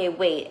 like, okay,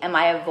 wait, am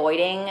I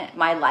avoiding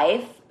my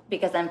life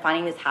because I'm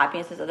finding this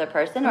happiness with this other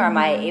person, or am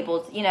I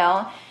able to,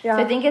 So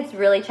I think it's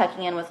really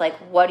checking in with, like,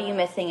 what are you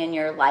missing in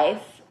your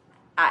life,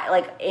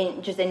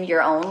 just in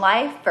your own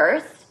life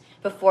first,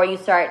 before you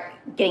start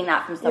getting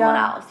that from someone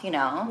else,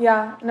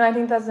 Yeah, no, I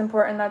think that's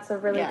important. That's a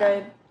really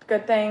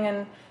good thing.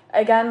 And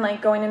again,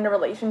 like, going into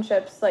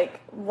relationships,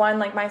 like, one,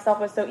 like, myself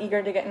was so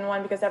eager to get in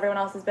one because everyone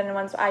else has been in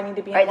one, so I need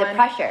to be in one. Right, the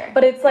pressure.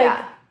 But it's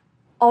like...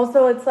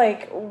 Also, it's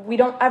like, we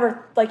don't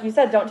ever, like you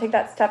said, don't take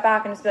that step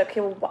back and just be like,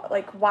 okay,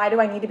 well, why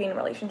do I need to be in a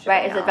relationship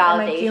right now? Is it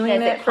validation?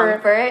 Is it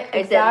comfort?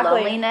 Is it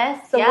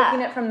loneliness? So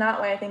looking at it from that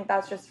way, I think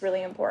that's just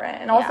really important.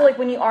 And also, like,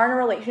 when you are in a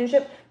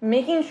relationship,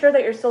 making sure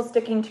that you're still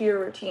sticking to your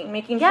routine,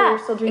 making sure you're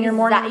still doing your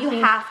morning routine.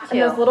 You have to.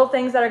 And those little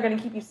things that are going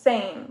to keep you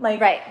sane.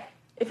 Like,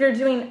 if you're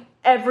doing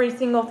every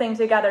single thing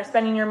together,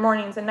 spending your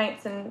mornings and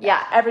nights and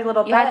every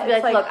little bit. You have to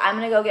be like, look, I'm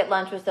going to go get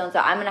lunch with so-and-so.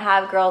 I'm going to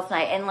have girls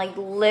night. And, like,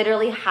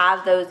 literally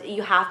have those.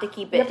 You have to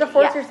keep it. You have to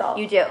force yourself.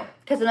 You do.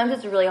 Because sometimes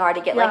it's really hard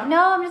to get, like,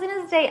 no, I'm just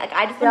going to stay. Like,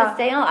 I just want to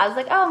stay home. I was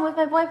like, oh, I'm with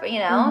my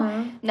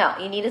boyfriend, No,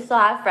 you need to still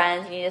have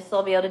friends. You need to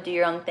still be able to do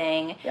your own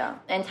thing. Yeah.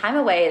 And time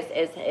away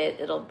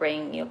it'll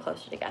bring you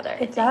closer together.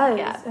 It does.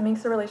 Yeah. It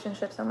makes the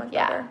relationship so much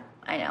better.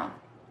 I know.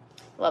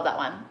 Love that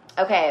one.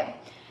 Okay.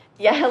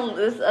 Yeah,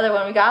 this other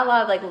one, we got a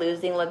lot of, like,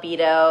 losing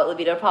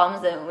libido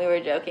problems, and we were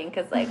joking,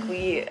 because, like,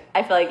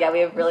 I feel like, we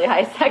have really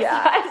high sex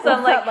drive, so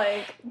I'm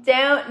like,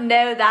 don't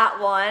know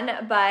that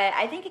one, but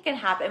I think it can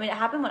happen. I mean, it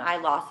happened when I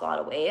lost a lot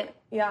of weight.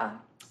 Yeah.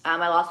 I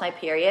lost my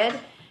period,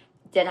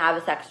 didn't have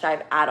a sex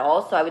drive at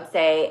all, so I would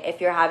say,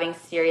 if you're having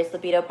serious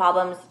libido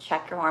problems,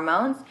 check your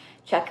hormones,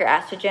 check your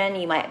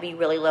estrogen. You might be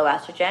really low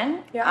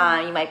estrogen.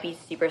 Yeah. You might be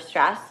super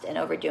stressed and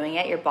overdoing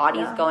it. Your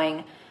body's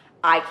going...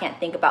 I can't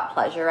think about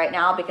pleasure right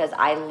now because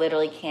I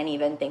literally can't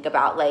even think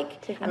about,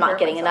 like, I'm not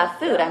getting enough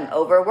food. I'm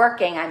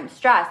overworking. I'm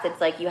stressed. It's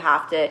like you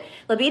have to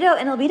libido's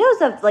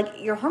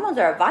your hormones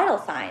are a vital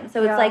sign.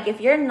 So it's like,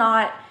 if you're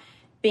not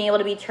being able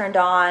to be turned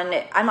on,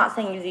 I'm not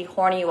saying you be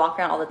horny, you walk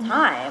around all the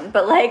time,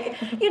 but, like,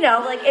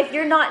 like, if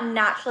you're not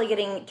naturally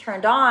getting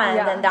turned on,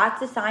 then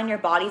that's a sign your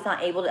body's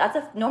not able to, that's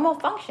a normal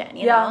function,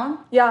 you know?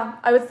 Yeah,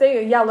 I would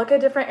say, look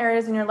at different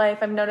areas in your life.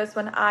 I've noticed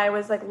when I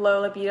was, like,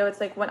 low libido, it's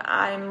like when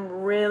I'm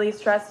really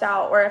stressed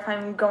out, or if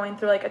I'm going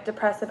through, like, a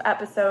depressive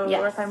episode,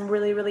 or if I'm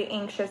really, really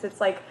anxious, it's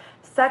like,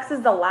 sex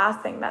is the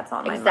last thing that's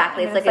on my mind.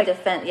 Exactly, it's like a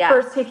defense,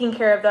 first taking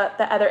care of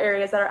the other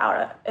areas that are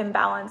out of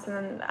imbalance, and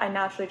then I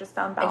naturally just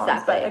found balance.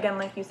 Exactly. But again,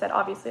 like you said,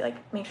 obviously, like,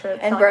 make sure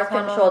it's and birth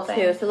control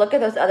too. So look at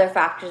those other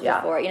factors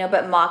before,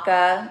 but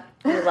maca,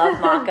 we love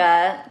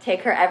maca.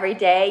 Take her every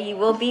day. You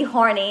will be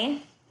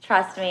horny.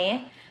 Trust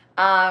me.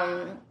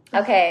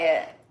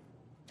 Okay.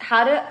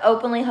 How to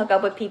openly hook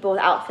up with people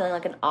without feeling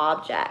like an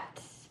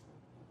object?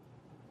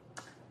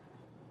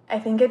 I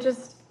think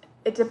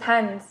it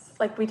depends.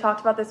 Like, we talked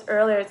about this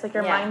earlier. It's like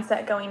your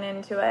mindset going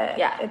into it.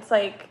 Yeah. It's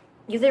like...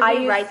 You have to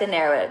rewrite the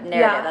narrative.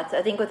 Yeah. That's,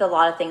 I think with a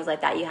lot of things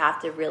like that, you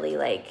have to really,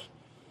 like,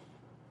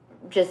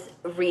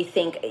 just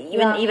rethink.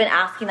 Even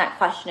asking that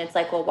question, it's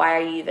like, well, why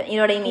are you even... You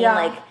know what I mean? Yeah.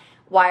 Like,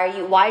 why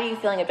are you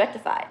feeling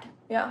objectified?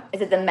 Yeah.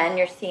 Is it the men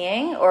you're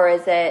seeing? Or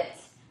is it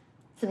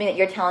something that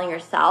you're telling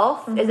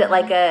yourself? Mm-hmm. Is it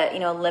like a,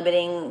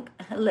 limiting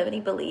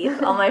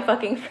belief on my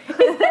fucking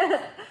phrase?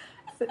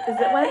 Is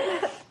it one?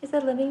 Is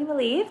it limiting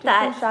belief do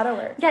some shadow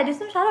work? Yeah, do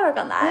some shadow work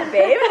on that,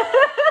 babe.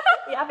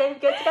 Yeah, babe,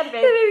 get together,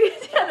 babe.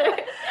 Get together.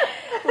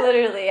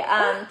 Literally.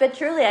 But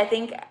truly, I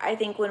think I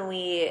think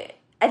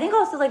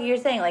also, like you're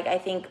saying, like, I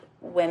think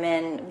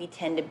women, we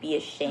tend to be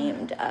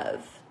ashamed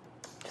of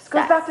just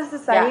goes back to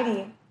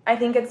society. Yeah. I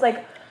think it's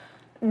like,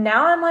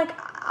 now I'm like,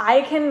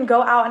 I can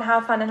go out and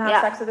have fun and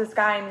have sex with this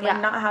guy and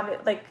like, not have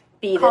it, like,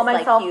 be call this,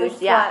 myself like, huge,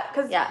 this slut.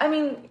 Because, I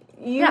mean...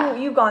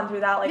 You've gone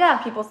through that,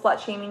 like, people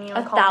slut-shaming you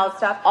and calling you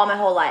stuff. All my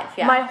whole life,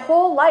 My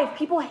whole life,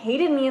 people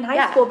hated me in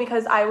high school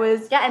because I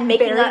was and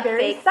making very, up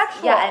very fake,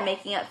 sexual. Yeah, and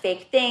making up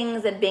fake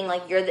things and being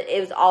like, you're the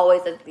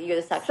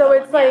sexual So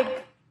it's one.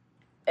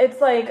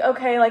 It's like,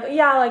 okay,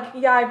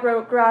 I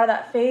grew out of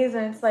that phase,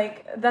 and it's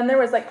like, then there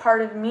was, like,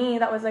 part of me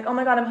that was like, oh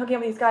my God, I'm hooking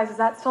up with these guys. Does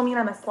that still mean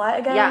I'm a slut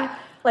again? Yeah.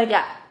 Like,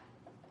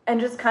 and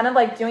just kind of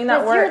like doing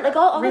that work. Your, like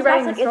all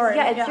rewriting like, the story.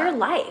 It's your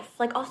life.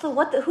 Like also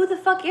who the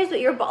fuck cares what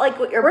your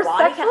your we're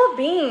body sexual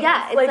beings.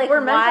 Yeah, it's like we're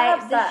meant to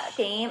have the sex.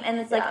 shame, and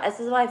it's like this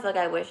is why I feel like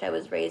I wish I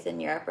was raised in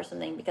Europe or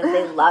something, because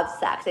they love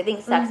sex. I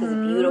think sex is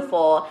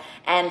beautiful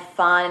and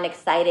fun and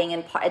exciting,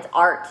 and it's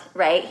art,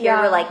 right? Here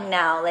we're like,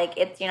 no, like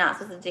you're not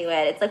supposed to do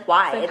it. It's like,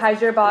 why? It's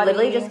hide your body.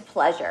 Literally just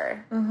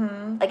pleasure.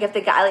 Like if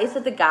the guy, at least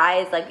if the guy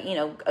is like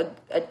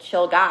a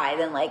chill guy,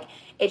 then like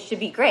it should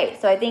be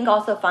great. So I think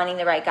also finding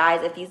the right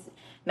guys, if these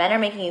men are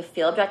making you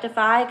feel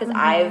objectified, because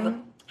I've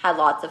had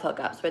lots of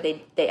hookups where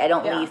I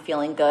don't leave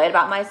feeling good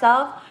about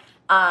myself.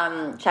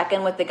 Check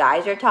in with the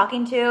guys you're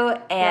talking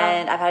to,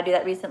 and I've had to do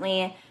that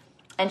recently,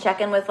 and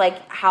check in with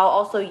like how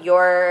also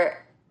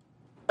you're,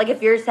 like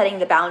if you're setting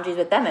the boundaries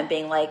with them and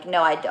being like,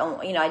 no, I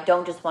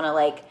don't just want to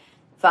like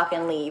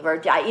fucking leave,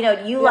 or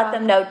let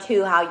them know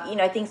too how,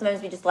 I think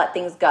sometimes we just let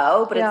things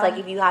go, but it's like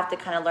if you have to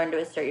kind of learn to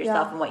assert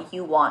yourself and what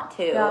you want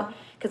to,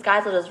 because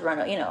guys will just run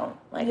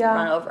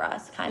over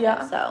us kind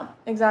of. So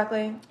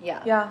exactly.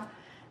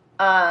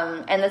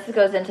 And this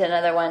goes into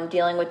another one,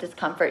 dealing with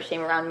discomfort,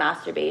 shame around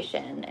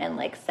masturbation and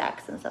like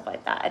sex and stuff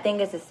like that. I think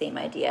it's the same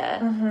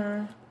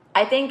idea.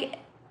 I think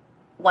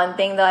one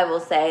thing that I will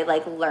say,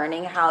 like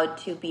learning how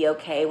to be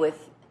okay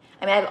with,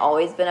 I mean, I've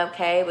always been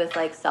okay with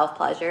like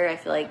self-pleasure. I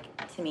feel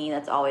like to me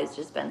that's always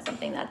just been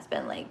something that's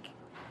been like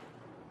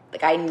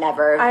I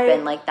never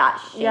been like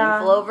that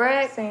shameful over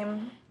it.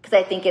 Same. Because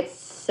I think it's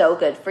so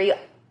good for you.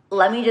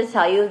 Let me just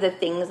tell you the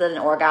things that an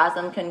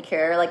orgasm can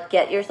cure. Like,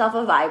 get yourself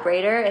a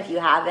vibrator if you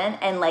haven't.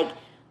 And, like,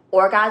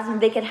 orgasm,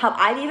 they can help.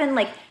 I've even,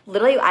 like,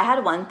 literally, I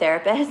had one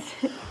therapist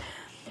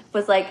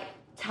was, like,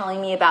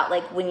 telling me about,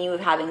 like, when you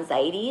have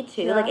anxiety,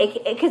 too. Yeah.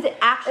 Like, because it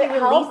actually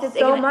releases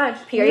so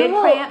much. Period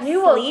cramps.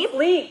 You will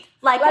sleep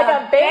like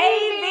a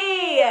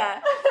baby.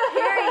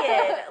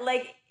 Period.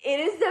 Like, it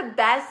is the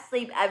best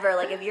sleep ever.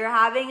 Like, if you're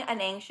having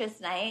an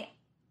anxious night,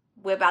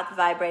 whip out the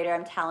vibrator,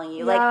 I'm telling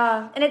you. Like,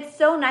 and it's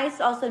so nice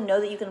to also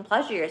know that you can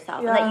pleasure yourself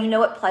and that you know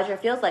what pleasure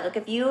feels like. Like,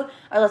 if you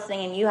are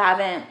listening and you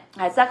haven't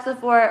had sex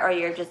before, or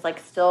you're just like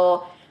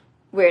still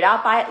weirded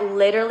out by it,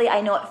 literally,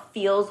 I know it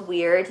feels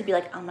weird to be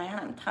like, oh my God,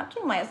 I'm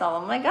touching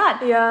myself. Oh my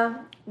God. Yeah.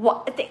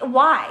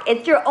 Why?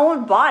 It's your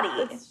own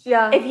body.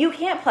 Yeah. If you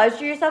can't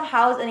pleasure yourself,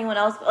 how is anyone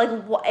else? Like,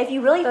 if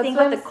you really think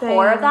about the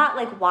core of that,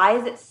 like, why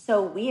is it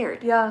so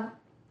weird? Yeah.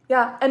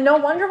 Yeah, and no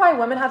wonder why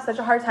women have such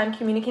a hard time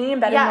communicating in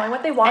bed and knowing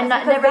what they want, and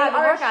because they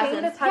are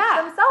ashamed to touch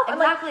themselves.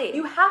 Exactly. And, like,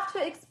 you have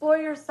to explore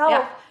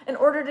yourself in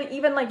order to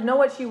even like know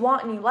what you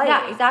want and you like.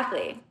 Yeah,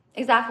 exactly.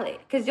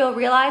 Because you'll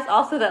realize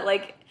also that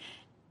like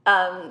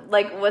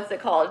what's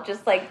it called?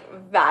 Just like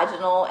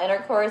vaginal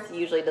intercourse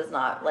usually does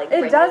not like.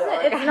 It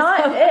doesn't. It's not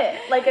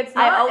it. Like it's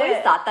not. I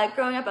always thought that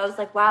growing up. I was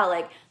like, wow,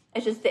 like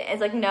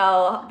it's like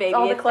no, baby, it's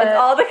all the clit. It's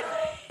all the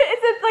clit.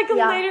 It's like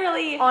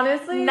literally,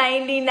 honestly,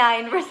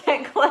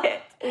 99% clit.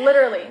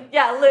 Literally.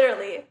 Yeah,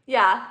 literally.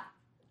 Yeah.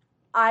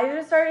 I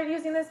just started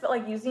using this, but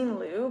like using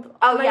lube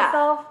on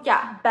myself.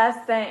 Yeah.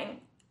 Best thing.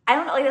 I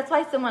don't know. Like that's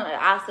why someone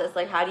asked us,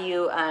 like, how do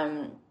you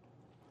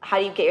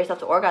get yourself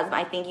to orgasm?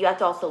 I think you have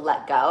to also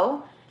let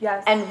go.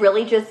 Yes. And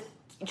really just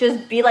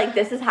be like,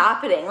 this is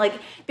happening. Like,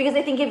 because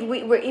I think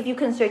if you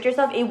constrict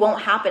yourself, it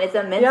won't happen. It's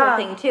a mental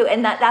thing too,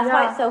 and that's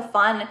why it's so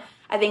fun.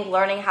 I think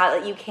learning how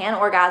you can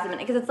orgasm,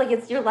 because it's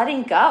like you're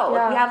letting go. Yeah.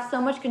 Like, we have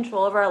so much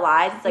control over our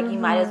lives. It's like you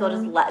might as well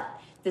just let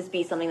this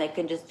be something that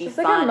can just be just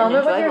fun like a moment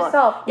and enjoyable. with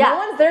yourself. Yeah. No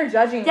one's there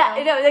judging you.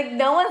 Yeah, like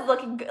no one's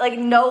looking. Like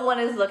no one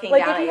is looking.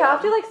 Like down if you at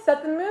have to like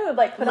set the mood,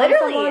 like put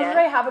literally on some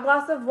lingerie, have a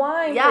glass of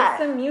wine, put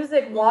some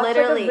music, watch like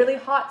a really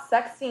hot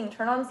sex scene,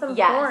 turn on some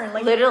porn.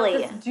 Like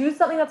literally, just do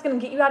something that's gonna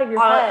get you out of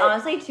your head.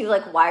 Honestly, too,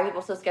 like why are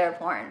people so scared of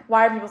porn?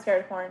 Why are people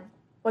scared of porn?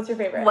 What's your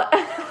favorite? What's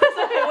your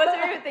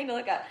favorite thing to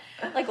look at?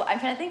 Like, I'm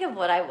trying to think of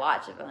what I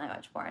watch when I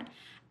watch porn.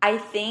 I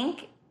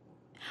think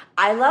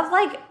I love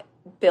like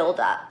build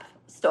up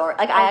story.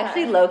 Like I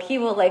actually low key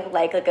will like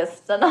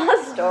a not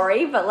a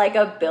story, but like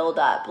a build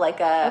up,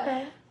 like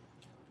a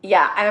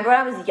Yeah, I remember when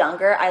I was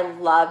younger,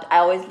 I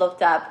always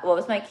looked up, what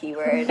was my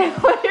keyword?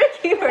 What are your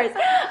keywords?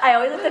 I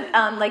always looked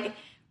up like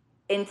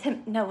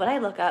what did I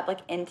look up? Like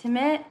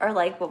intimate, or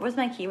like what was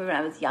my keyword when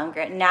I was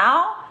younger?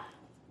 Now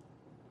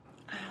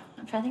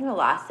I'm trying to think of the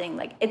last thing.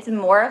 Like, it's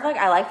more of like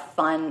I like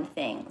fun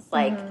things,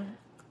 like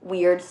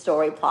weird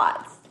story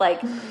plots.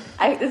 Like,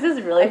 this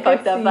is really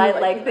fucked up, but I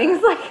like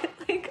things like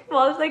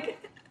well, it's like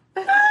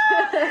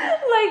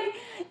like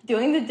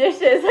doing the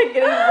dishes, like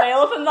getting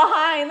railed from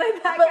behind,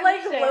 like that. But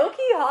like low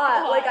key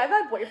hot. Like I've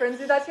had boyfriends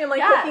do that to me. I'm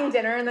like cooking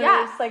dinner, and then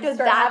they just like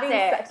start having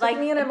sex with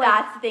me, and I'm like,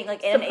 that's the thing.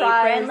 Like in an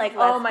apron, like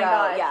let's oh my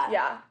god,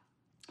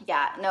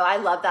 yeah. No, I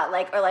love that.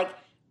 Like, or like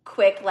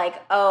quick, like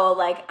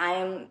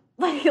I'm.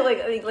 Like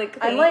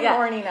I'm like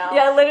horny now.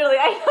 Yeah, literally.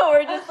 I know.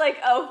 We're just like,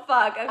 oh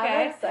fuck. Okay.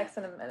 I have sex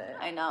in a minute.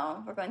 I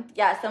know. We're going.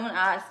 Yeah. Someone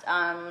asked,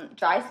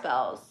 dry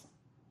spells.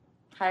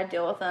 How to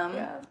deal with them?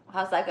 Yeah.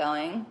 How's that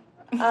going?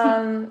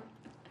 I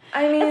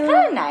mean, it's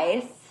kind of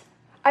nice.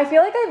 I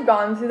feel like I've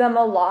gone through them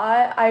a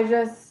lot.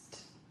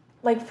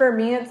 like, for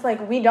me, it's, like,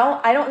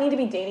 I don't need to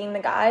be dating the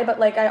guy, but,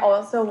 like, I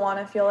also want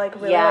to feel, like,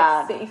 really,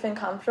 like, safe and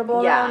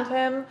comfortable around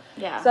him.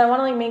 Yeah. So I want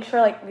to, like, make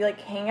sure, like, we, like,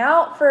 hang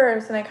out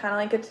first, and I kind of,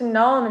 like, get to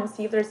know him and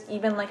see if there's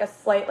even, like, a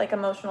slight, like,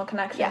 emotional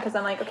connection, because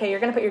I'm, like, okay, you're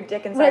going to put your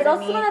dick inside of me. But it's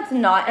also when it's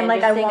not and,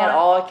 interesting at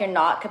all, like, you're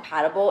not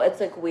compatible, it's,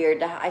 like,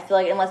 weird. I feel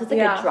like, unless it's,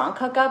 like, a drunk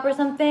hookup or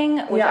something,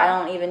 which I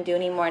don't even do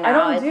anymore now.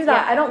 I don't do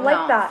that. I don't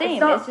like that. Same.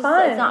 It's not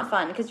fun. It's not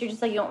fun, because you're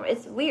just, like,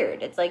 it's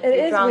weird. It's, like,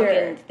 you're drunk,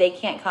 and they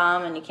can't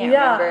come, and you can't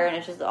remember, and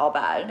it's just all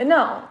bad.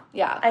 No.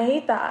 Yeah. I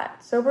hate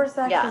that. Sober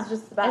sex is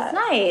just the best. It's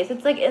nice.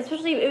 It's like,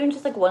 especially even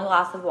just like one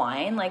glass of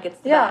wine, like it's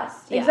the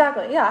best. Yeah,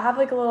 exactly. Yeah, I have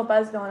like a little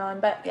buzz going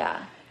on, but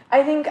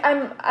I think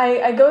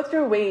I go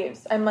through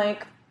waves. I'm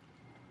like,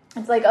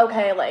 it's like,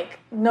 okay, like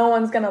no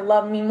one's gonna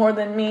love me more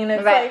than me, and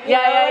it's like, you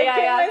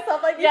know,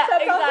 myself, like you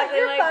stepped off, like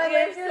you're fine,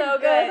 like you're so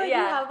good, like you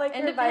have like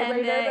your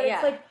vibrator, but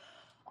it's like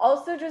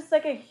also just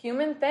like a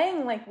human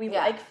thing. Like we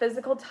like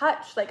physical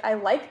touch. Like I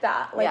like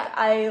that. Like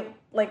I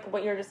like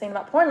what you're just saying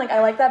about porn. Like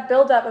I like that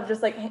buildup of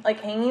just like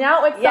hanging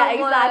out with someone. Yeah,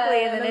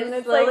 exactly. And then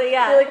it's slowly,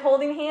 like you're like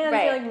holding hands,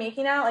 you're like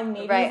making out. Like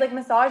maybe he's like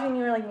massaging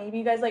you, or like maybe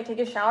you guys like take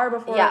a shower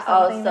before or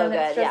something. So and good.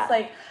 It's just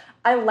like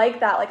I like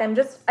that. Like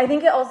I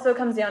think it also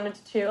comes down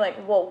to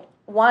like, well,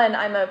 one,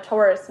 I'm a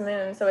Taurus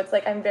moon, so it's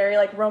like I'm very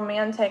like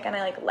romantic, and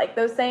I like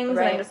those things, and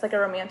I'm just like a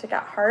romantic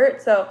at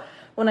heart. So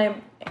when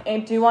I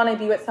do want to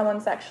be with someone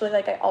sexually,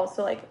 like I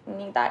also like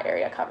need that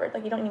area covered.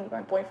 Like you don't need to be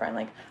my boyfriend.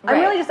 Like I'm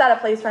really just at a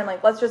place where I'm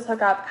like, let's just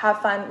hook up,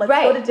 have fun, let's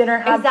go to dinner,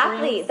 have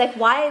drinks. Like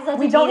why is that?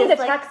 We don't need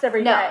to text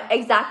every day. No,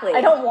 exactly.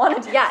 I don't want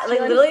to text. Yeah,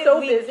 like literally, so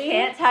we busy.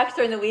 Can't text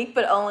during the week,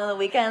 but only on the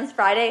weekends.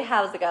 Friday,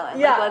 how's it going?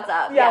 Yeah, like, what's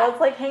up? Yeah, let's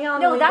like hang out.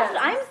 On the weekends. That's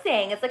what I'm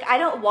saying. It's like I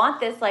don't want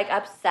this like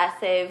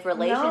obsessive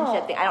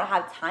relationship thing. I don't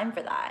have time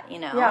for that. You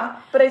know. Yeah,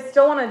 but I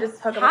still want to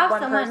just hook up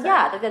with one person.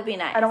 Yeah, that'd be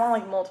nice. I don't want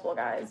like multiple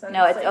guys.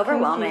 No, it's like,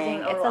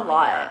 overwhelming. It's a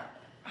lot.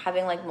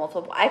 Having like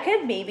multiple, I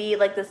could maybe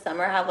like this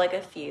summer have like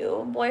a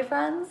few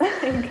boyfriends,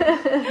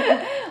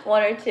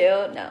 one or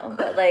two. No,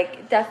 but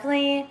like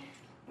definitely,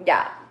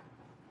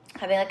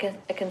 having like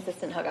a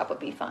consistent hookup would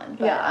be fun.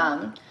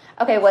 But,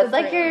 okay,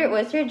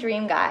 what's your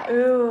dream guy?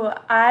 Ooh,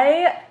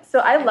 I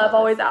love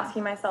always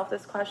asking myself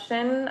this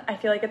question. I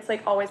feel like it's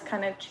like always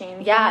kind of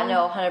changed. Yeah,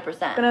 no,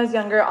 100%. When I was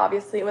younger,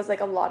 obviously it was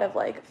like a lot of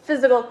like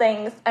physical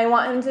things. I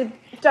want him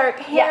to dark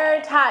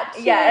hair,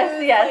 tattoos.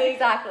 Yes, like,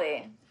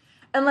 exactly.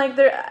 And, like,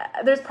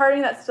 there's part of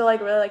me that's still,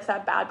 like, really likes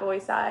that bad boy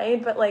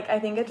side. But, like, I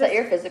think it's just... Is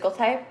that your physical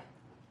type?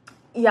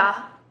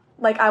 Yeah.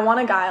 Like, I want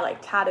a guy, like,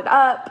 tatted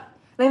up.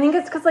 And I think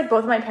it's because, like,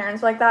 both of my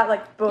parents were like that.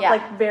 Like, both,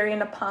 like, very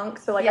into punk.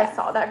 So, like, I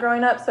saw that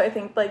growing up. So I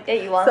think, like,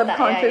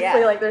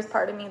 subconsciously, like, there's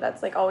part of me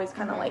that's, like, always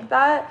kind of like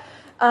that.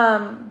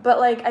 But,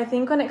 like, I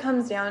think when it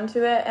comes down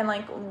to it and,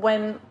 like,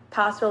 when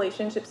past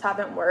relationships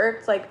haven't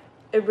worked, like,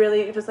 it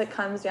really just, like,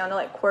 comes down to,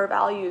 like, core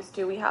values.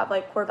 Do we have,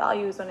 like, core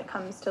values when it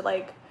comes to,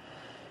 like...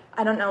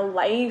 I don't know,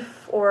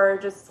 life or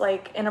just,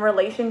 like, in a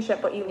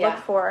relationship, what you look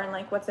for and,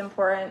 like, what's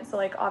important. So,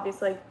 like,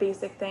 obviously, like,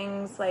 basic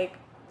things, like,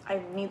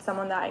 I need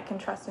someone that I can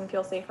trust and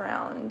feel safe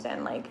around.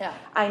 And, like,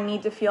 I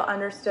need to feel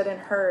understood and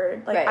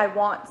heard. Like,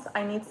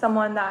 I need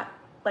someone that,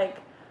 like,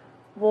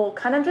 will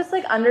kind of just,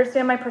 like,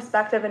 understand my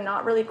perspective and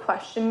not really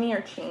question me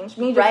or change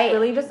me. Just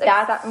really just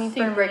accept me for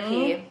me. That's super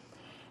key.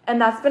 And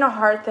that's been a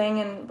hard thing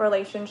in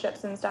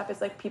relationships and stuff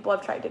is, like, people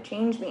have tried to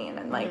change me. And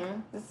then, like,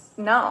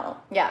 no.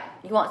 Yeah.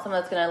 You want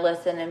someone that's going to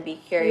listen and be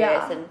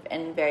curious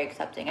and very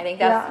accepting. I think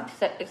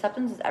that's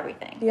acceptance is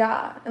everything.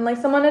 Yeah. And, like,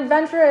 someone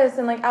adventurous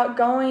and, like,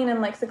 outgoing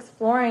and, like,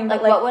 exploring.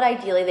 Like, what would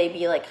ideally they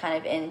be, like, kind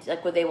of into?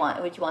 Like, would you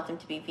want them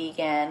to be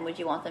vegan? Would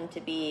you want them to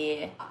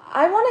be...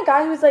 I want a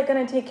guy who's, like,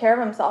 going to take care of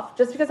himself.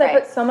 Just because I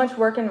put so much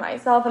work in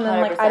myself. And then,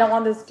 100%. Like, I don't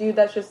want this dude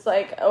that's just,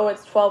 like, oh,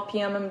 it's 12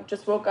 p.m. and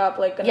just woke up,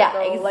 like, going to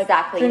go, like,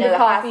 drink a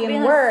coffee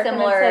and work.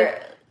 Similar... And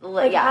it's,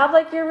 like have,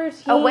 like, your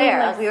routine. Aware,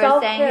 like, as we were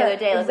saying the other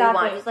day. Like,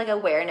 exactly. we want just, like,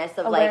 awareness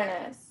of, like,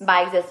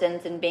 my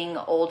existence and being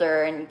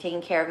older and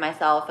taking care of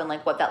myself and,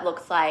 like, what that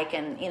looks like.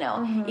 And, you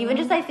know, even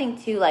just, I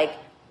think, too, like,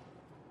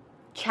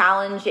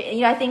 challenge,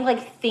 you know, I think,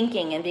 like,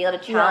 thinking and being able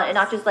to challenge, and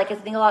not just, like, I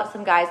think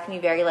some guys can be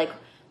very, like,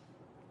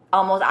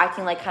 almost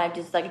acting like kind of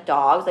just, like,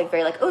 dogs, like,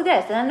 very, like, oh,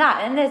 this, and then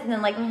that, and this, and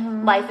then, like,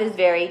 life is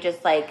very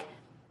just, like,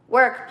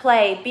 work,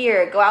 play,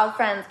 beer, go out with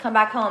friends, come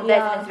back home, this,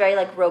 and it's very,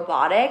 like,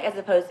 robotic, as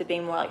opposed to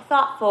being more, like,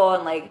 thoughtful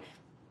and, like,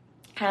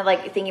 kind of,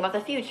 like, thinking about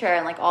the future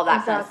and, like, all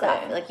that kind of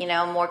stuff. Like, you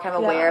know, more kind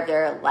of aware of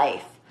their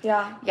life.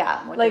 Yeah.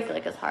 Yeah, which like, I feel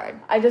like is hard.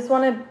 I just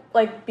want to,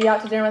 like, be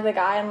out to dinner with a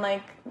guy and,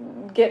 like,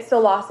 get so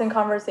lost in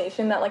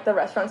conversation that, like, the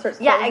restaurant starts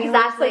closing. Yeah,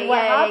 exactly.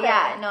 Like,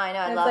 yeah. No, I know.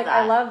 I love that.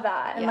 I love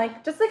that. And,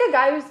 like, just, like, a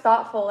guy who's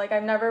thoughtful. Like,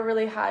 I've never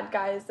really had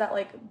guys that,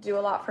 like, do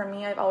a lot for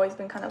me. I've always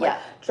been kind of, like,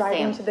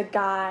 driving to the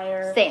guy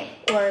or...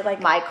 Or,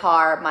 like... My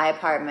car, my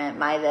apartment,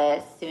 my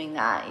this, doing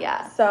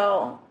that,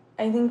 So,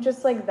 I think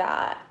just, like,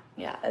 that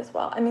as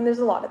well. I mean, there's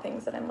a lot of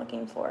things that I'm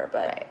looking for,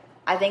 but... Right.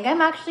 I think I'm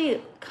actually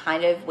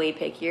kind of way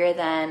pickier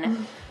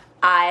than...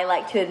 I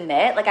like to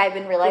admit, like, I've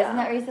been realizing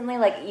that recently,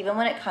 like, even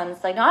when it comes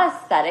to, like, not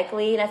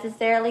aesthetically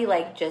necessarily,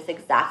 like, just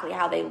exactly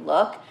how they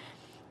look,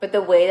 but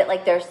the way that,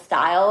 like, their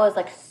style is,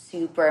 like,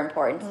 super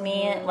important to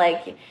me.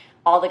 Like,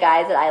 all the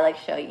guys that I like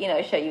show you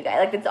guys,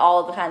 like, it's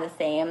all kind of the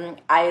same.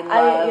 I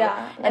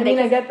love, I mean,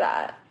 I get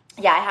that.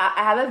 Yeah,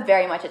 I have a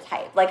very much a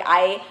type. Like,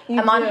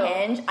 I'm on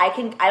Hinge.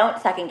 I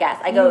don't second guess.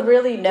 I go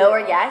really no or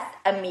yes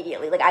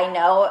immediately. Like, I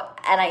know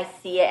and I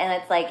see it, and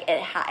it's like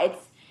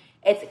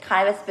it's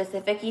kind of a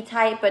specific-y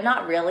type, but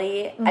not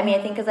really. Mm-hmm. I mean,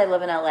 I think because I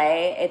live in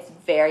LA, it's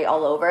very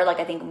all over.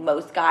 Like, I think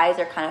most guys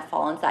are kind of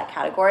fall into that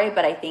category,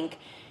 but I think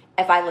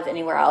if I lived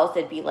anywhere else,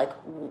 it'd be like,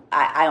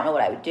 I don't know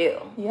what I would do.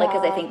 Yeah. Like,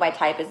 because I think my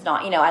type is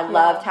not, I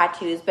love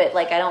tattoos, but,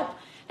 like, I don't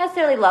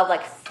necessarily love,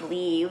 like,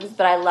 sleeves,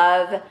 but I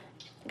love,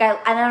 like,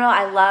 I don't know,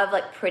 I love,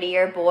 like,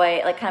 prettier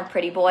boy, like, kind of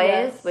pretty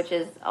boys, which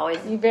is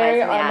always you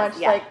very are much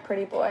like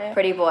pretty boy.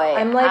 Pretty boy.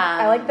 I'm like,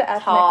 I like the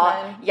ethnic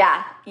one.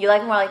 Yeah, you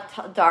like more,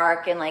 like,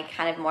 dark and, like,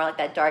 kind of more like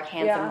that dark,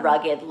 handsome,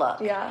 rugged look.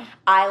 Yeah.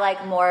 I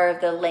like more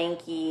of the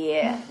lanky,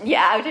 which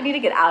I need to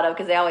get out of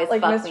because they always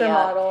like fuck Mr. me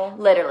up. Model.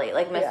 Literally,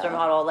 like Mr.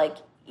 Model, like,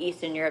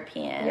 Eastern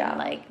European,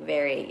 like,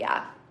 very,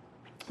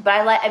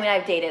 But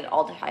I've dated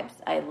all types.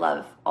 I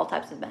love all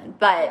types of men.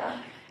 But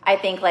I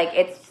think, like,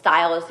 its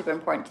style is super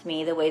important to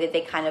me. The way that they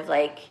kind of,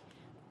 like,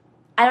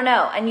 I don't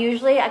know. And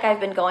usually, like,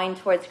 I've been going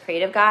towards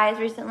creative guys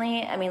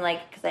recently. I mean,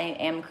 like, because I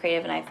am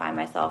creative and I find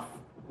myself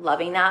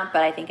loving that.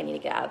 But I think I need to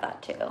get out of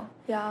that, too.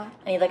 Yeah.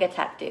 I need, like, a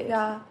tech dude.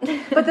 Yeah.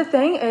 But the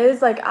thing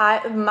is, like,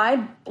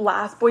 my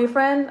last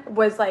boyfriend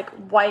was, like,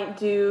 white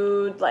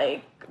dude,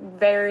 like,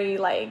 very,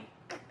 like,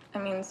 I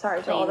mean,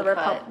 sorry to all the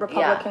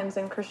Republicans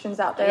and Christians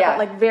out there, but,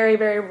 like, very,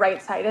 very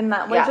right-sided, and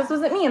that just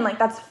wasn't me, and, like,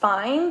 that's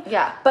fine.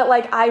 Yeah. But,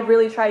 like, I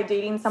really tried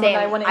dating someone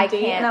that I wouldn't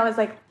date, and I was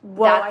like,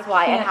 whoa, that's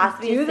why it has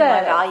to be similar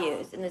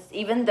values, and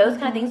even those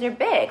kind of things are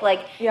big.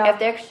 Like, if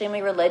they're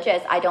extremely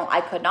religious, I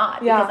could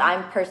not, because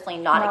I'm personally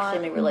not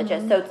extremely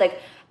religious. So it's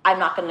like, I'm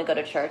not going to go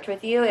to church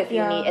with you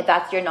if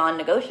that's your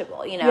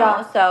non-negotiable,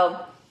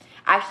 So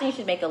actually, you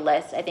should make a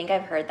list. I think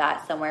I've heard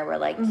that somewhere where,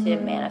 like, to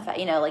manifest,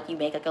 like, you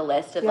make, like, a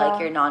list of, like,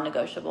 your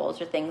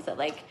non-negotiables or things that,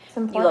 like,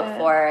 you look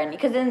for. And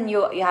because then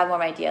you have more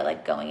of an idea,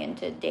 like, going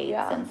into dates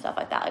and stuff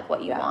like that, like,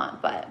 what you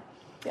want. But,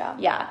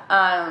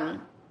 what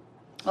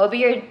would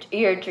be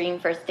your dream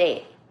first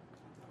date?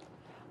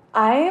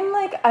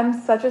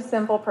 I'm such a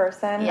simple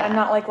person. I'm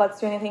not, like, let's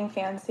do anything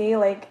fancy.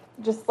 Like,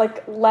 just,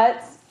 like,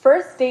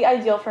 first date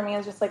ideal for me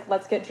is just, like,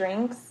 let's get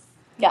drinks.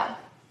 Yeah.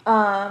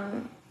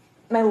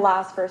 My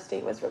last first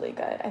date was really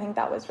good. I think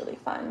that was really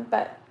fun,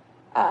 but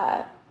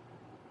I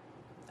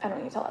don't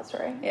need to tell that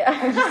story. Yeah.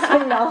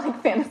 I'm now,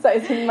 like,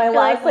 fantasizing my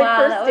last, like,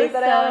 first date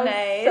that I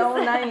had.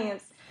 So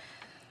nice.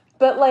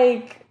 But,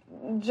 like,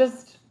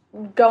 just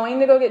going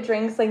to go get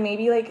drinks, like,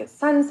 maybe, like,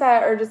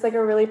 Sunset or just, like,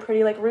 a really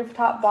pretty, like,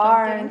 rooftop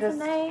bar and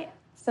just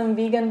some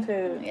vegan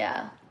food.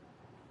 Yeah.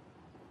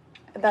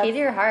 Key to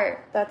your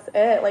heart. That's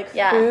it. Like,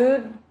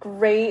 food,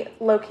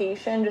 great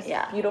location, just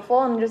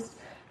beautiful, and just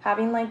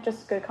having, like,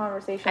 just good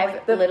conversation.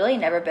 I've literally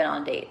never been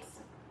on dates.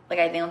 Like,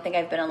 I don't think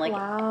I've been on, like,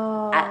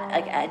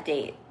 a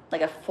date,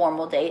 like, a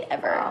formal date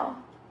ever. Wow.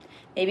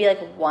 Maybe, like,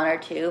 one or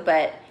two,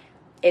 but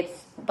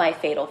it's my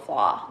fatal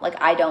flaw. Like,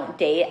 I don't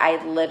date.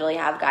 I literally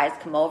have guys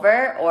come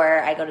over, or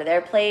I go to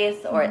their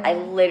place, or I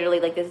literally,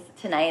 like,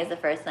 tonight is the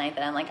first night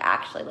that I'm, like,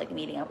 actually, like,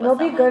 meeting up with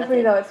someone. It'll be good for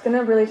you, though. It's going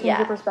to really change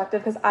your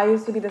perspective, because I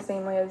used to be the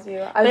same way as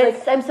you.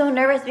 I'm so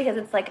nervous because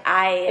it's, like,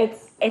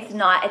 it's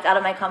out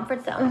of my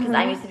comfort zone, because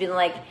I'm used to being,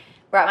 like,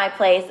 we're at my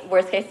place,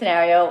 worst case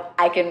scenario,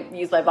 I can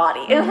use my body.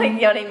 Like,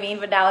 you know what I mean?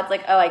 But now it's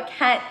like, oh, I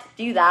can't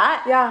do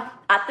that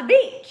at the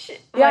beach.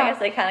 Well, I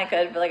guess I kind of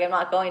could, but, like, I'm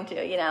not going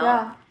to,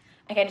 Yeah.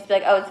 I can't just be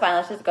like, oh, it's fine,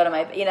 let's just go to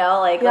my,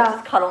 like, let's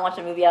just cuddle and watch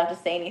a movie, I don't have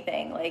to say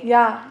anything. Like,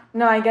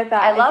 no, I get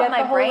that. I love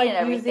my brain and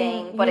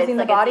everything, but it's, like,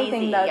 the body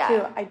thing, though,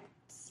 too. I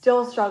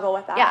still struggle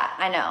with that. Yeah,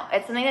 I know.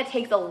 It's something that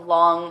takes a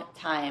long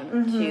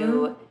time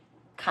to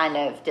kind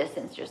of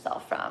distance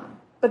yourself from.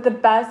 But the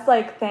best,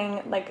 like,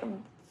 thing, like,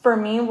 for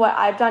me, what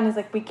I've done is,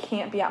 like, we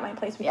can't be at my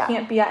place. We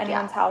can't be at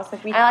anyone's house.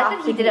 Like, we have to be out. I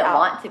like that he didn't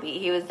want to be.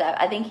 He was,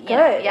 I think, good.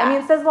 I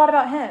mean, it says a lot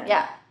about him.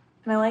 Yeah.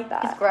 And I like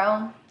that. He's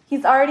grown.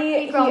 He's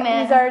already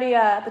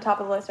at the top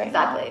of the list right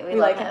now. Exactly. We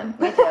like him.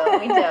 We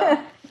do.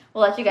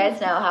 We'll let you guys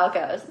know how it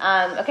goes.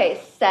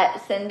 Okay,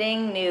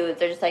 sending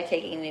nudes or just, like,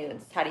 taking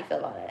nudes. How do you feel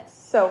about it?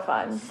 So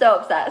fun. So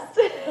obsessed.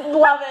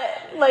 Love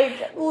it.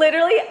 Like,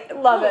 literally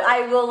love it.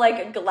 I will,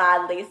 like,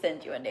 gladly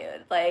send you a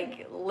nude.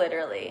 Like,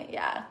 literally,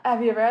 yeah.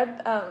 Have you ever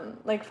had,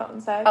 like,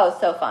 phone sex? Oh,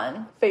 so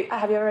fun.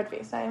 Have you ever had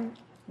FaceTime?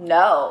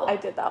 No. I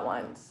did that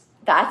once.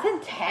 That's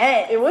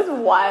intense. It was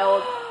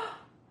wild.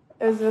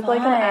 It was with, like,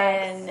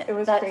 an ex. It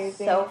was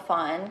crazy. That's so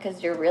fun,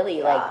 because you're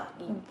really, like...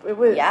 It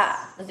was... Yeah.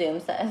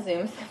 Zoom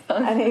phone.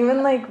 I didn't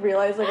even, like,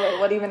 realize, like,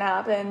 what even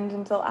happened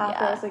until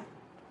after. I was, like,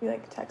 we,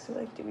 like, texted,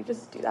 like, did we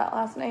just do that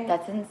last night?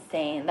 That's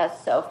insane.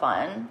 That's so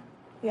fun.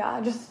 Yeah,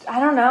 just,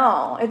 I don't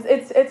know.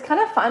 It's kind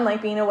of fun,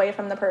 like, being away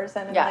from the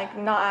person and, like,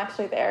 not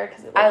actually there.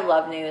 Cause I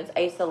love nudes.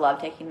 I used to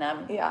love taking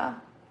them. Yeah.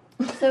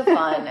 So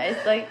fun.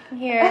 It's, like,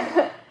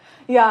 here.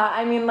 Yeah,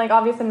 I mean, like,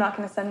 obviously I'm not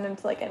going to send them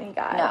to, like, any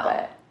guy,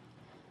 but...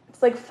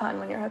 It's, like, fun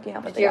when you're hooking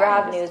up with Did you ever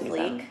have nudes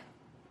leak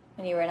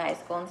when you were in high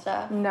school and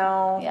stuff?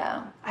 No.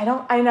 Yeah.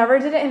 I never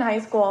did it in high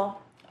school.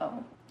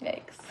 Oh,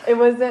 yikes. It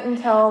wasn't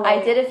until,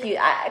 like... I did a few,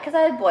 because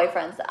I had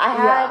boyfriends.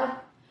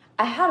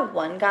 I had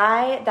one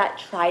guy that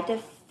tried to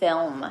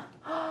film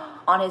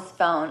on his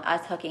phone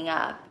us hooking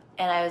up.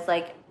 And I was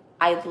like,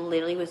 I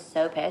literally was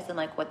so pissed. I'm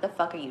like, what the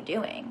fuck are you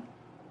doing?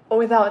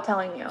 Without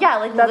telling you. Yeah,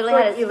 like, that's literally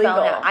like had his illegal.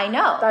 phone out. I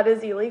know. That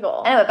is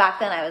illegal. I know, but back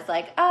then I was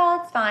like,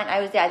 oh, it's fine.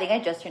 I think I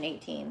just turned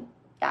 18.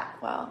 Yeah.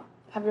 Wow.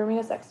 Have you ever made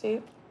a sex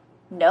tape?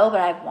 No, but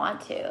I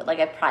want to. Like,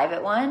 a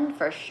private one,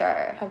 for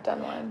sure. I've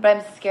done one. But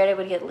I'm scared it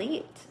would get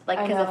leaked.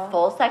 Like, because a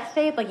full sex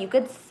tape, like, you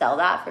could sell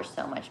that for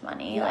so much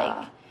money. Yeah.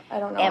 Like, I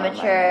don't know.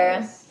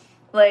 Amateur.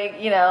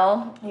 Like, you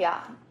know.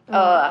 Yeah.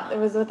 It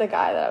was with a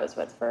guy that I was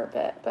with for a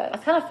bit, but...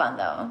 That's kind of fun,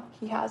 though.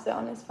 He has it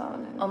on his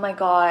phone. And, oh, my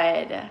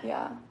God.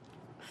 Yeah.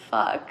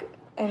 Fuck.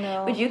 I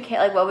know. Would you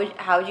care? Like,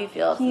 how would you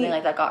feel if something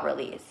like that got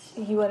released?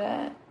 He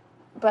wouldn't.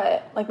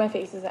 But, like, my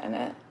face is in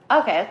it.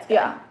 Okay, that's good.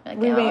 Yeah. Like,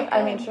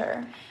 I made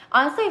sure.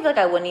 Honestly, I feel like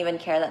I wouldn't even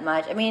care that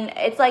much. I mean,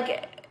 it's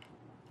like...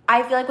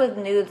 I feel like with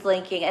nudes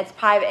linking, it's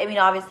private. I mean,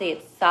 obviously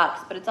it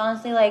sucks, but it's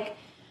honestly like...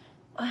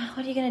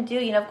 what are you going to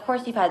do? You know, of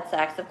course you've had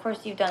sex. Of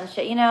course you've done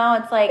shit. You know,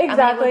 it's like...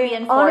 Exactly. I mean, it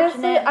would be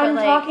unfortunate,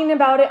 honestly, I'm talking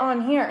about it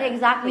on here.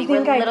 Exactly. You We're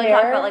think I literally care?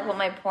 talking about, like, what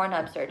my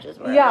Pornhub searches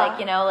were. Yeah. Like,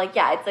 you know, like,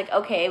 yeah, it's like,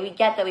 okay, we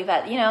get that we've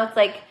had... You know, it's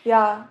like...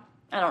 Yeah.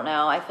 I don't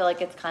know. I feel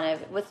like it's kind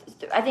of...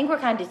 I think we're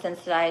kind of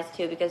desensitized,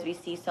 too, because we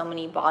see so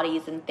many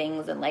bodies and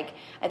things. And, like,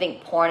 I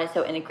think porn is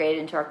so integrated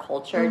into our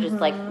culture. Just,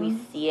 like, we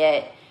see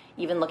it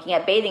even looking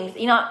at bathing...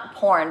 You know, not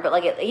porn, but,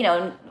 like, it, you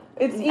know...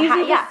 It's easy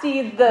to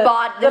see the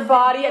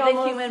body,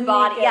 the human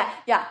body. Naked.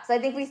 Yeah. So I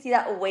think we see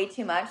that way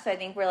too much. So I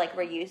think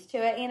we're used to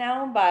it, you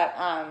know. But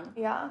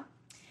yeah.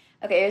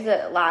 Okay, here's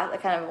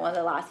kind of one of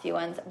the last few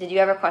ones. Did you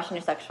ever question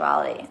your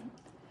sexuality?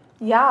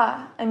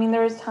 Yeah, I mean,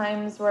 there was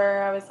times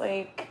where I was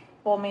like,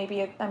 well,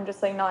 maybe I'm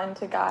just like not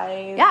into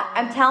guys. Yeah,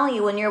 I'm telling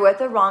you, when you're with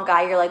the wrong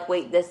guy, you're like,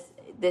 wait, this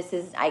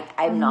is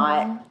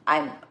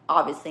I'm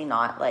obviously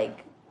not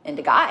like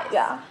into guys.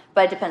 Yeah,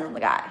 but it depends on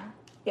the guy.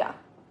 Yeah.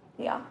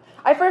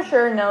 I for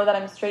sure know that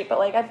I'm straight, but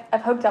like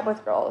I've hooked up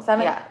with girls.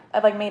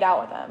 I've like made out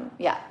with them.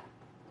 Yeah.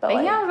 But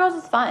making out with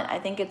girls is fun. I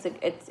think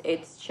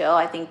it's chill.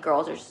 I think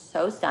girls are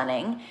so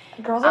stunning.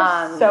 Girls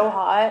are so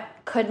hot.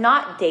 Could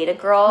not date a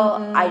girl.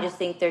 Mm-mm. I just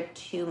think they're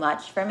too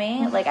much for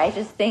me. Like, I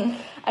just think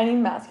I need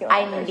masculine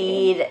energy. I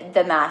need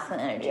the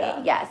masculine energy.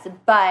 Yeah. Yes.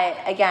 But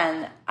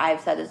again,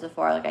 I've said this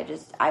before, like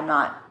I'm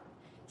not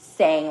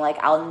saying like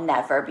I'll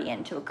never be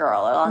into a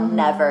girl or I'll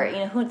never, you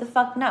know, who the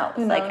fuck knows?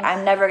 Who knows? Like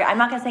I'm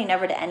not gonna say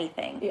never to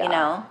anything, you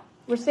know?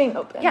 We're staying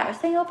open. Yeah, we're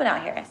staying open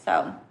out here.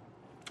 So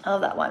I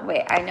love that one.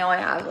 Wait, I know I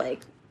have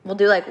like, we'll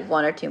do like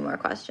one or two more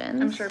questions.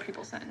 I'm sure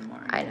people sent in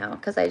more. I know,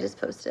 because I just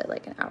posted it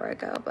like an hour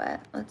ago,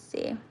 but let's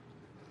see.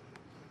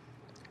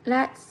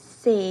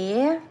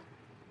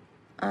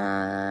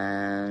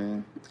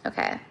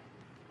 Okay.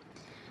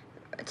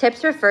 Tips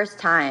for first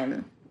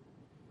time.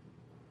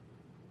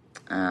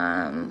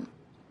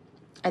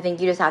 I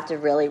think you just have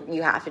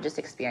to just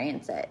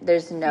experience it.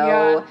 There's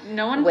no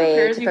one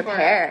way to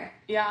prepare.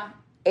 Yeah.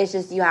 It's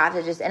just, you have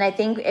to just, and I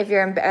think I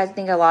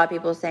think a lot of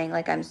people saying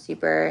like I'm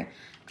super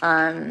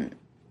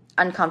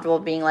uncomfortable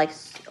being like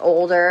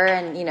older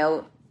and, you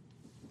know,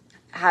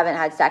 haven't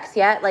had sex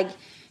yet. Like,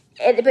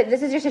 but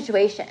this is your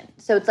situation.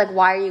 So it's like,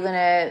 why are you going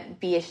to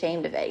be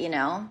ashamed of it, you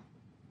know?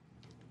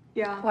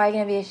 Yeah. Why are you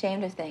going to be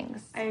ashamed of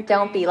things? I agree.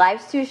 Don't be.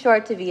 Life's too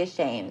short to be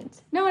ashamed.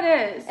 No, it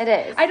is. It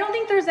is. I don't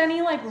think there's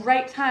any, like,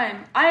 right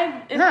time.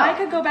 If I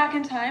could go back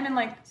in time and,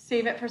 like,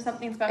 save it for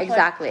something special,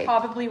 exactly. I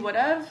probably would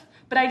have.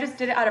 But I just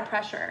did it out of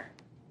pressure.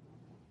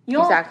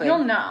 You'll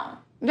know.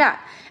 Yeah.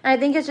 And I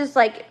think it's just,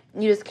 like,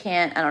 you just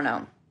can't, I don't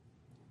know.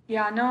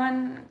 Yeah,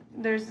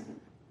 there's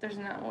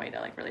no way to,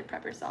 like, really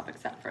prep yourself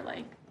except for,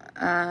 like,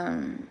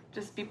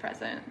 just be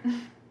present.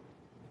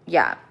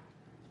 Yeah.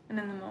 And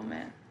in the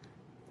moment.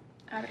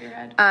 Out of your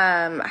head.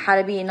 How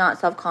to be not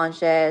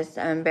self-conscious.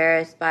 I'm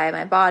embarrassed by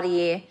my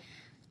body.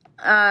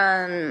 It's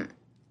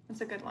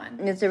a good one.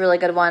 It's a really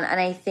good one. And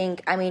I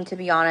think, I mean, to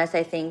be honest,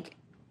 I think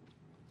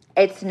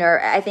I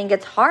think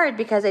it's hard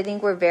because I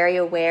think we're very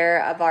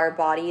aware of our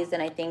bodies.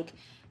 And I think,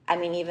 I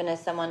mean, even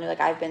as someone who, like,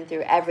 I've been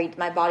through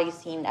my body's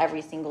seen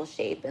every single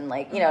shape. And,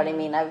 like, you know what I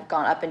mean? I've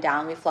gone up and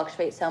down. We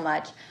fluctuate so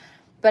much.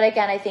 But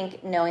again, I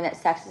think knowing that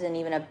sex isn't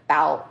even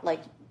about,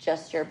 like,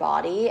 just your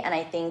body. And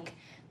I think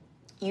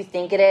you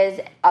think it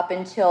is up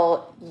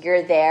until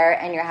you're there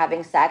and you're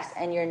having sex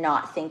and you're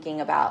not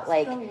thinking about,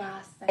 like,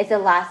 it's the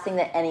last thing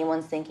that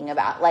anyone's thinking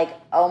about. Like,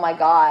 oh my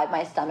God,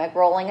 my stomach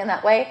rolling in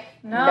that way.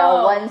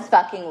 No one's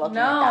fucking looking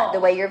at that. The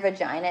way your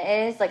vagina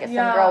is, like, if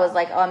some girl was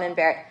like, oh, I'm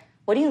embarrassed.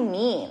 What do you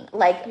mean?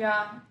 Like,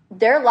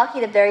 they're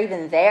lucky that they're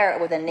even there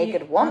with a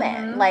naked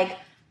woman. Like,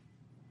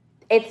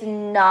 it's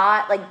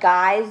not, like,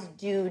 guys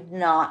do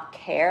not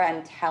care.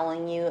 I'm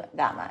telling you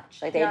that much.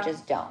 Like, they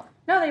just don't.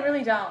 No, they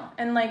really don't.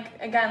 And, like,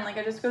 again, like,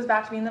 it just goes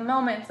back to being in the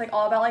moment. It's, like,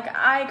 all about, like,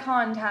 eye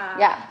contact.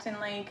 Yeah. And,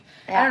 like,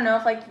 I don't know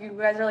if, like, you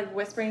guys are, like,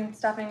 whispering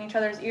stuff in each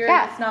other's ears.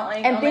 Yeah. It's not,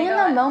 like, and being in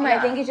the moment,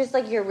 I think it's just,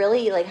 like, you're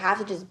really, like, have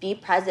to just be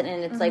present.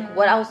 And it's, like,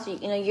 what else do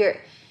you know,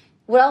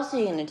 what else are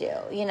you going to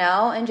do, you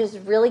know? And just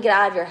really get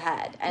out of your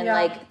head and,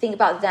 like, think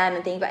about them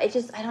and think about it.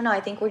 Just, I don't know.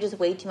 I think we're just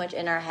way too much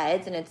in our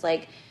heads, and it's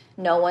like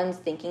no one's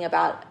thinking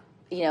about,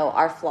 you know,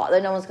 our flaw.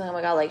 Like, no one's going, oh,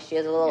 my God, like, she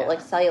has a little,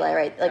 like, cellulite,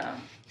 right? Like,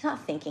 he's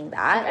not thinking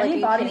that. Like,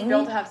 any body's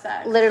built to have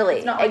sex. Literally.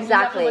 It's not like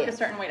exactly. you have to look a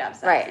certain way to have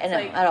sex. Right. It's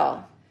like, at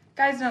all.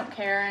 Guys don't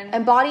care.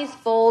 And bodies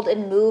fold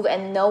and move,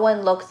 and no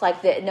one looks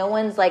like that. No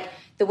one's like,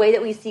 the way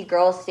that we see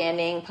girls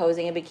standing,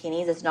 posing in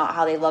bikinis, is not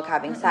how they look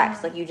having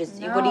sex. Like, you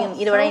just, what do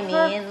you know what I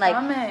mean?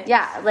 Like,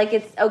 yeah, like,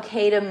 it's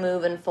okay to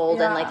move and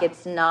fold, and, like,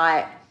 it's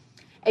not,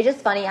 it's just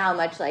funny how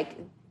much, like,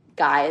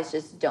 guys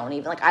just don't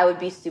even, like, I would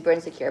be super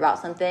insecure about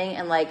something,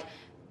 and, like,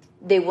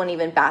 they wouldn't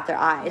even bat their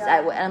eyes.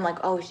 And I'm like,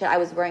 oh, shit, I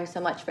was wearing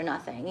so much for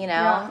nothing, you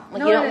know?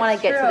 Like, you don't want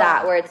to get to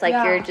that where it's, like,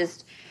 you're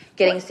just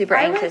getting super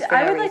anxious for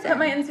no reason. I would, like, put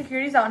my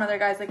insecurities out on other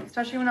guys, like,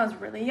 especially when I was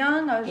really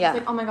young. I was just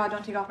like, oh my God,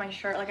 don't take off my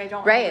shirt. Like, I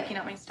don't want you looking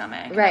at my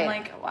stomach. Right. And,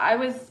 like, I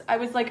was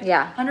like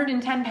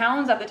 110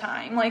 pounds at the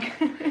time. Like,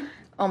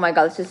 oh my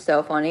God, this is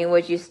so funny.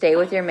 Would you stay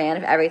with your man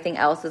if everything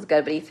else is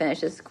good, but he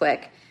finishes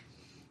quick?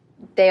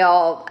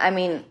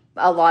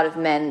 A lot of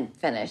men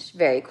finish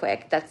very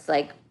quick. That's,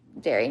 like,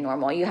 very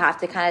normal. You have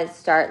to kind of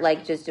start,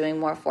 like, just doing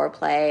more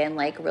foreplay and,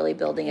 like, really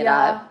building it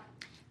up.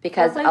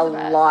 Because a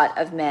lot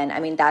of men, I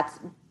mean, that's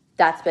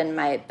been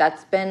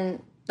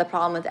the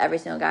problem with every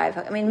single guy.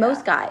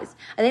 Most guys.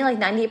 I think, like,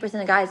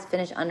 98% of guys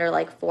finish under,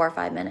 like, 4 or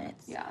 5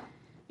 minutes.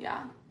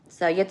 Yeah.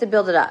 So you have to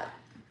build it up.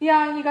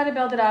 Yeah, you got to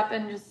build it up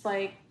and just,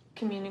 like,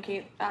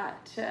 communicate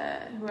that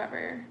to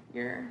whoever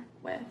you're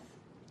with.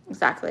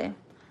 Exactly.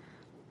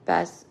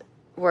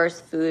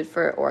 Worst food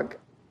for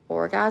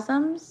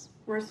orgasms?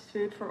 Worst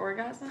food for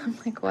orgasms? I'm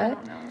like, what? I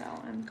don't know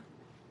that one.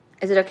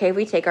 Is it okay if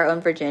we take our own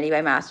virginity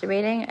by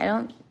masturbating? I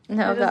don't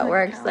know if that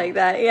works like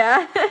that.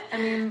 Yeah. I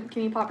mean,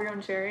 can you pop your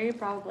own cherry?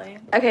 Probably.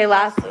 Okay,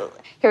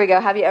 here we go.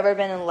 Have you ever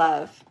been in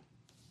love?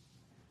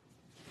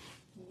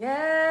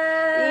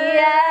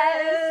 Yes.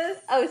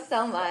 Oh,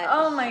 so much.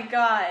 Oh my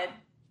God.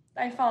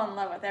 I fall in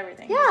love with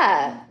everything.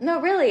 Yeah. No,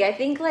 really. I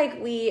think, like,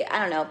 I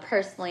don't know,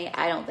 personally,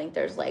 I don't think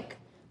there's, like,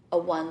 a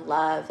one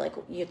love. Like,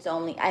 it's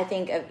only, I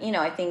think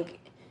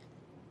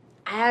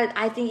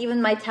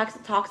even my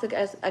toxic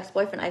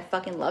ex-boyfriend, I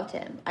fucking loved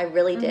him. I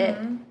really did.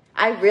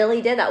 I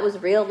really did. That was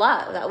real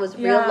love. That was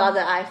real love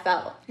that I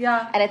felt.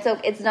 Yeah. And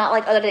it's not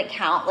like, oh, that didn't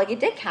count. Like, it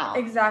did count.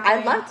 Exactly.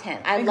 I loved him.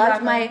 I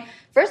loved my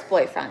first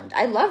boyfriend.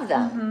 I loved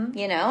them,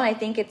 you know? And I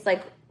think it's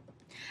like,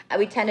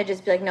 we tend to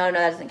just be like, no,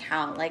 that doesn't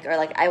count. Like, or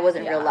like, I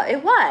wasn't real love.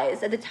 It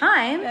was at the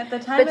time. But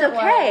it's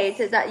okay.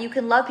 It's that you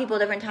can love people at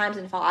different times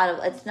and fall out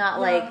of. It's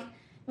not like.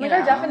 Like,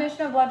 our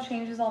definition of love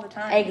changes all the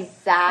time.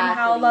 Exactly. And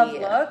how love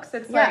looks.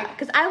 It's like...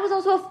 because I was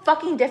also a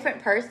fucking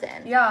different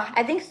person. Yeah.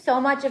 I think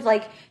so much of,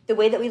 like, the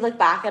way that we look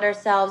back at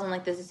ourselves and,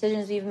 like, the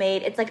decisions we've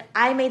made, it's like,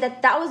 I made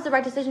that was the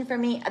right decision for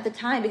me at the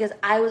time because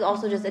I was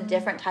also just a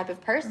different type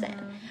of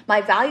person.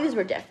 My values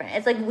were different.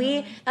 It's like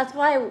that's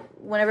why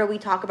whenever we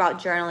talk about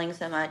journaling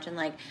so much and,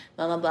 like,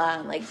 blah, blah, blah,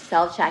 and, like,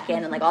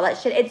 self-check-in and, like, all that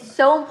shit, it's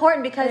so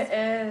important because it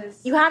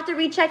is. You have to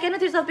recheck in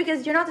with yourself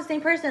because you're not the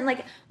same person.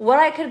 Like, what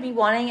I could be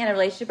wanting in a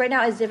relationship right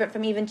now is different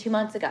from even 2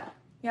 months ago.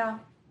 Yeah.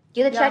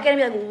 You have to check in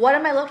and be like, what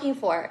am I looking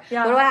for?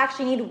 Yeah. What do I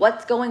actually need?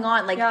 What's going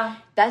on? Like,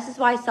 this is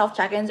why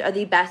self-check-ins are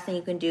the best thing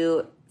you can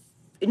do,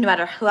 no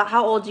matter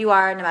how old you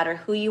are, no matter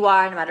who you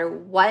are, no matter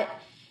what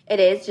it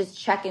is, just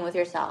check in with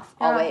yourself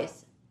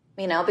always.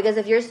 You know, because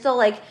if you're still,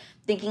 like,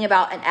 thinking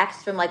about an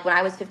ex from, like, when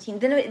I was 15,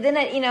 then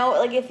it, you know,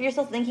 like, if you're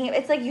still thinking,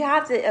 it's like you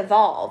have to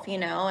evolve, you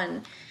know,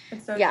 and...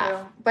 It's so true.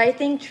 But I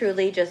think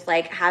truly just,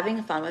 like,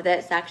 having fun with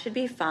it. Sex should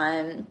be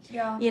fun.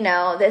 Yeah. You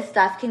know, this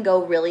stuff can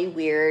go really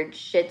weird.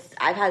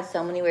 I've had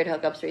so many weird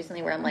hookups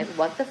recently where I'm like,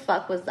 what the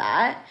fuck was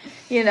that?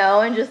 You know,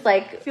 and just,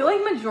 like... I feel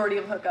like majority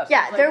of hookups.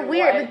 Yeah, they're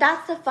weird, but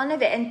that's the fun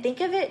of it. And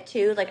think of it,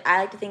 too, like,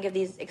 I like to think of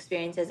these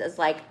experiences as,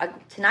 like,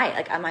 tonight.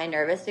 Like, am I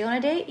nervous to go on a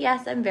date?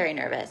 Yes, I'm very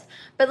nervous.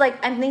 But, like,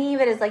 I'm thinking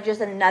of it as, like,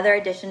 just another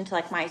addition to,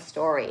 like, my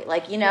story.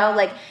 Like, you know,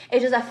 like,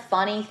 it's just a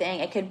funny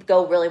thing. It could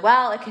go really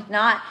well. It could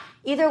not...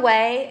 Either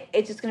way,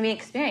 it's just going to be an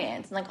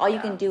experience. And, like, all you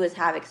can do is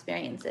have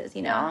experiences,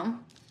 you know?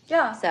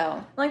 Yeah.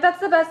 So. Like, that's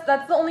the best.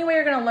 That's the only way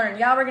you're going to learn.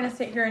 Yeah, we're going to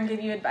sit here and give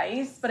you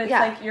advice. But it's,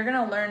 like, you're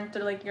going to learn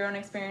through, like, your own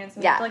experience.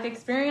 And you have to, like,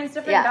 experience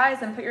different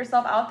guys and put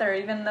yourself out there,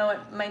 even though it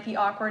might be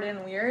awkward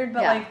and weird.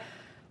 But, like,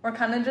 we're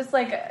kind of just,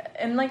 like,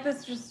 in, like,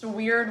 this just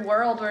weird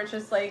world where it's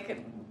just,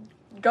 like...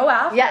 Go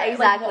after it.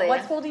 Exactly. Like,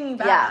 what's holding you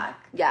back?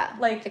 Yeah.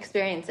 Like,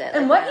 experience it.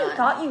 And what you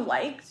thought you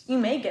liked, you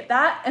may get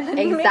that. And then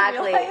you may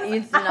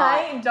realize,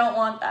 I don't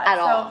want that. At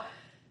all.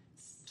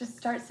 Just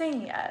start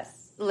saying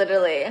yes.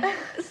 Literally.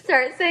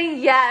 Start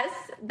saying yes.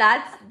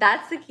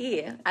 That's the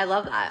key. I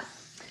love that.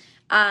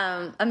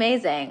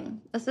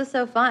 Amazing. This was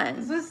so fun.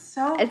 This was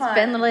so fun. It's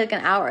been literally like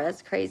an hour.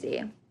 That's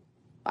crazy.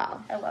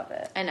 Wow. I love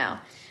it. I know.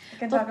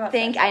 Talk about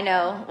I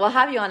know. We'll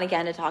have you on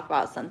again to talk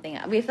about something.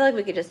 We feel like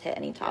we could just hit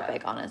any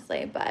topic,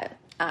 honestly. But,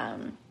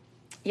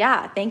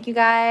 thank you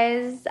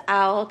guys.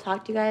 I'll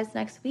talk to you guys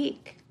next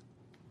week.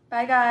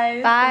 Bye,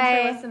 guys.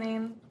 Bye. Thanks for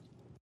listening.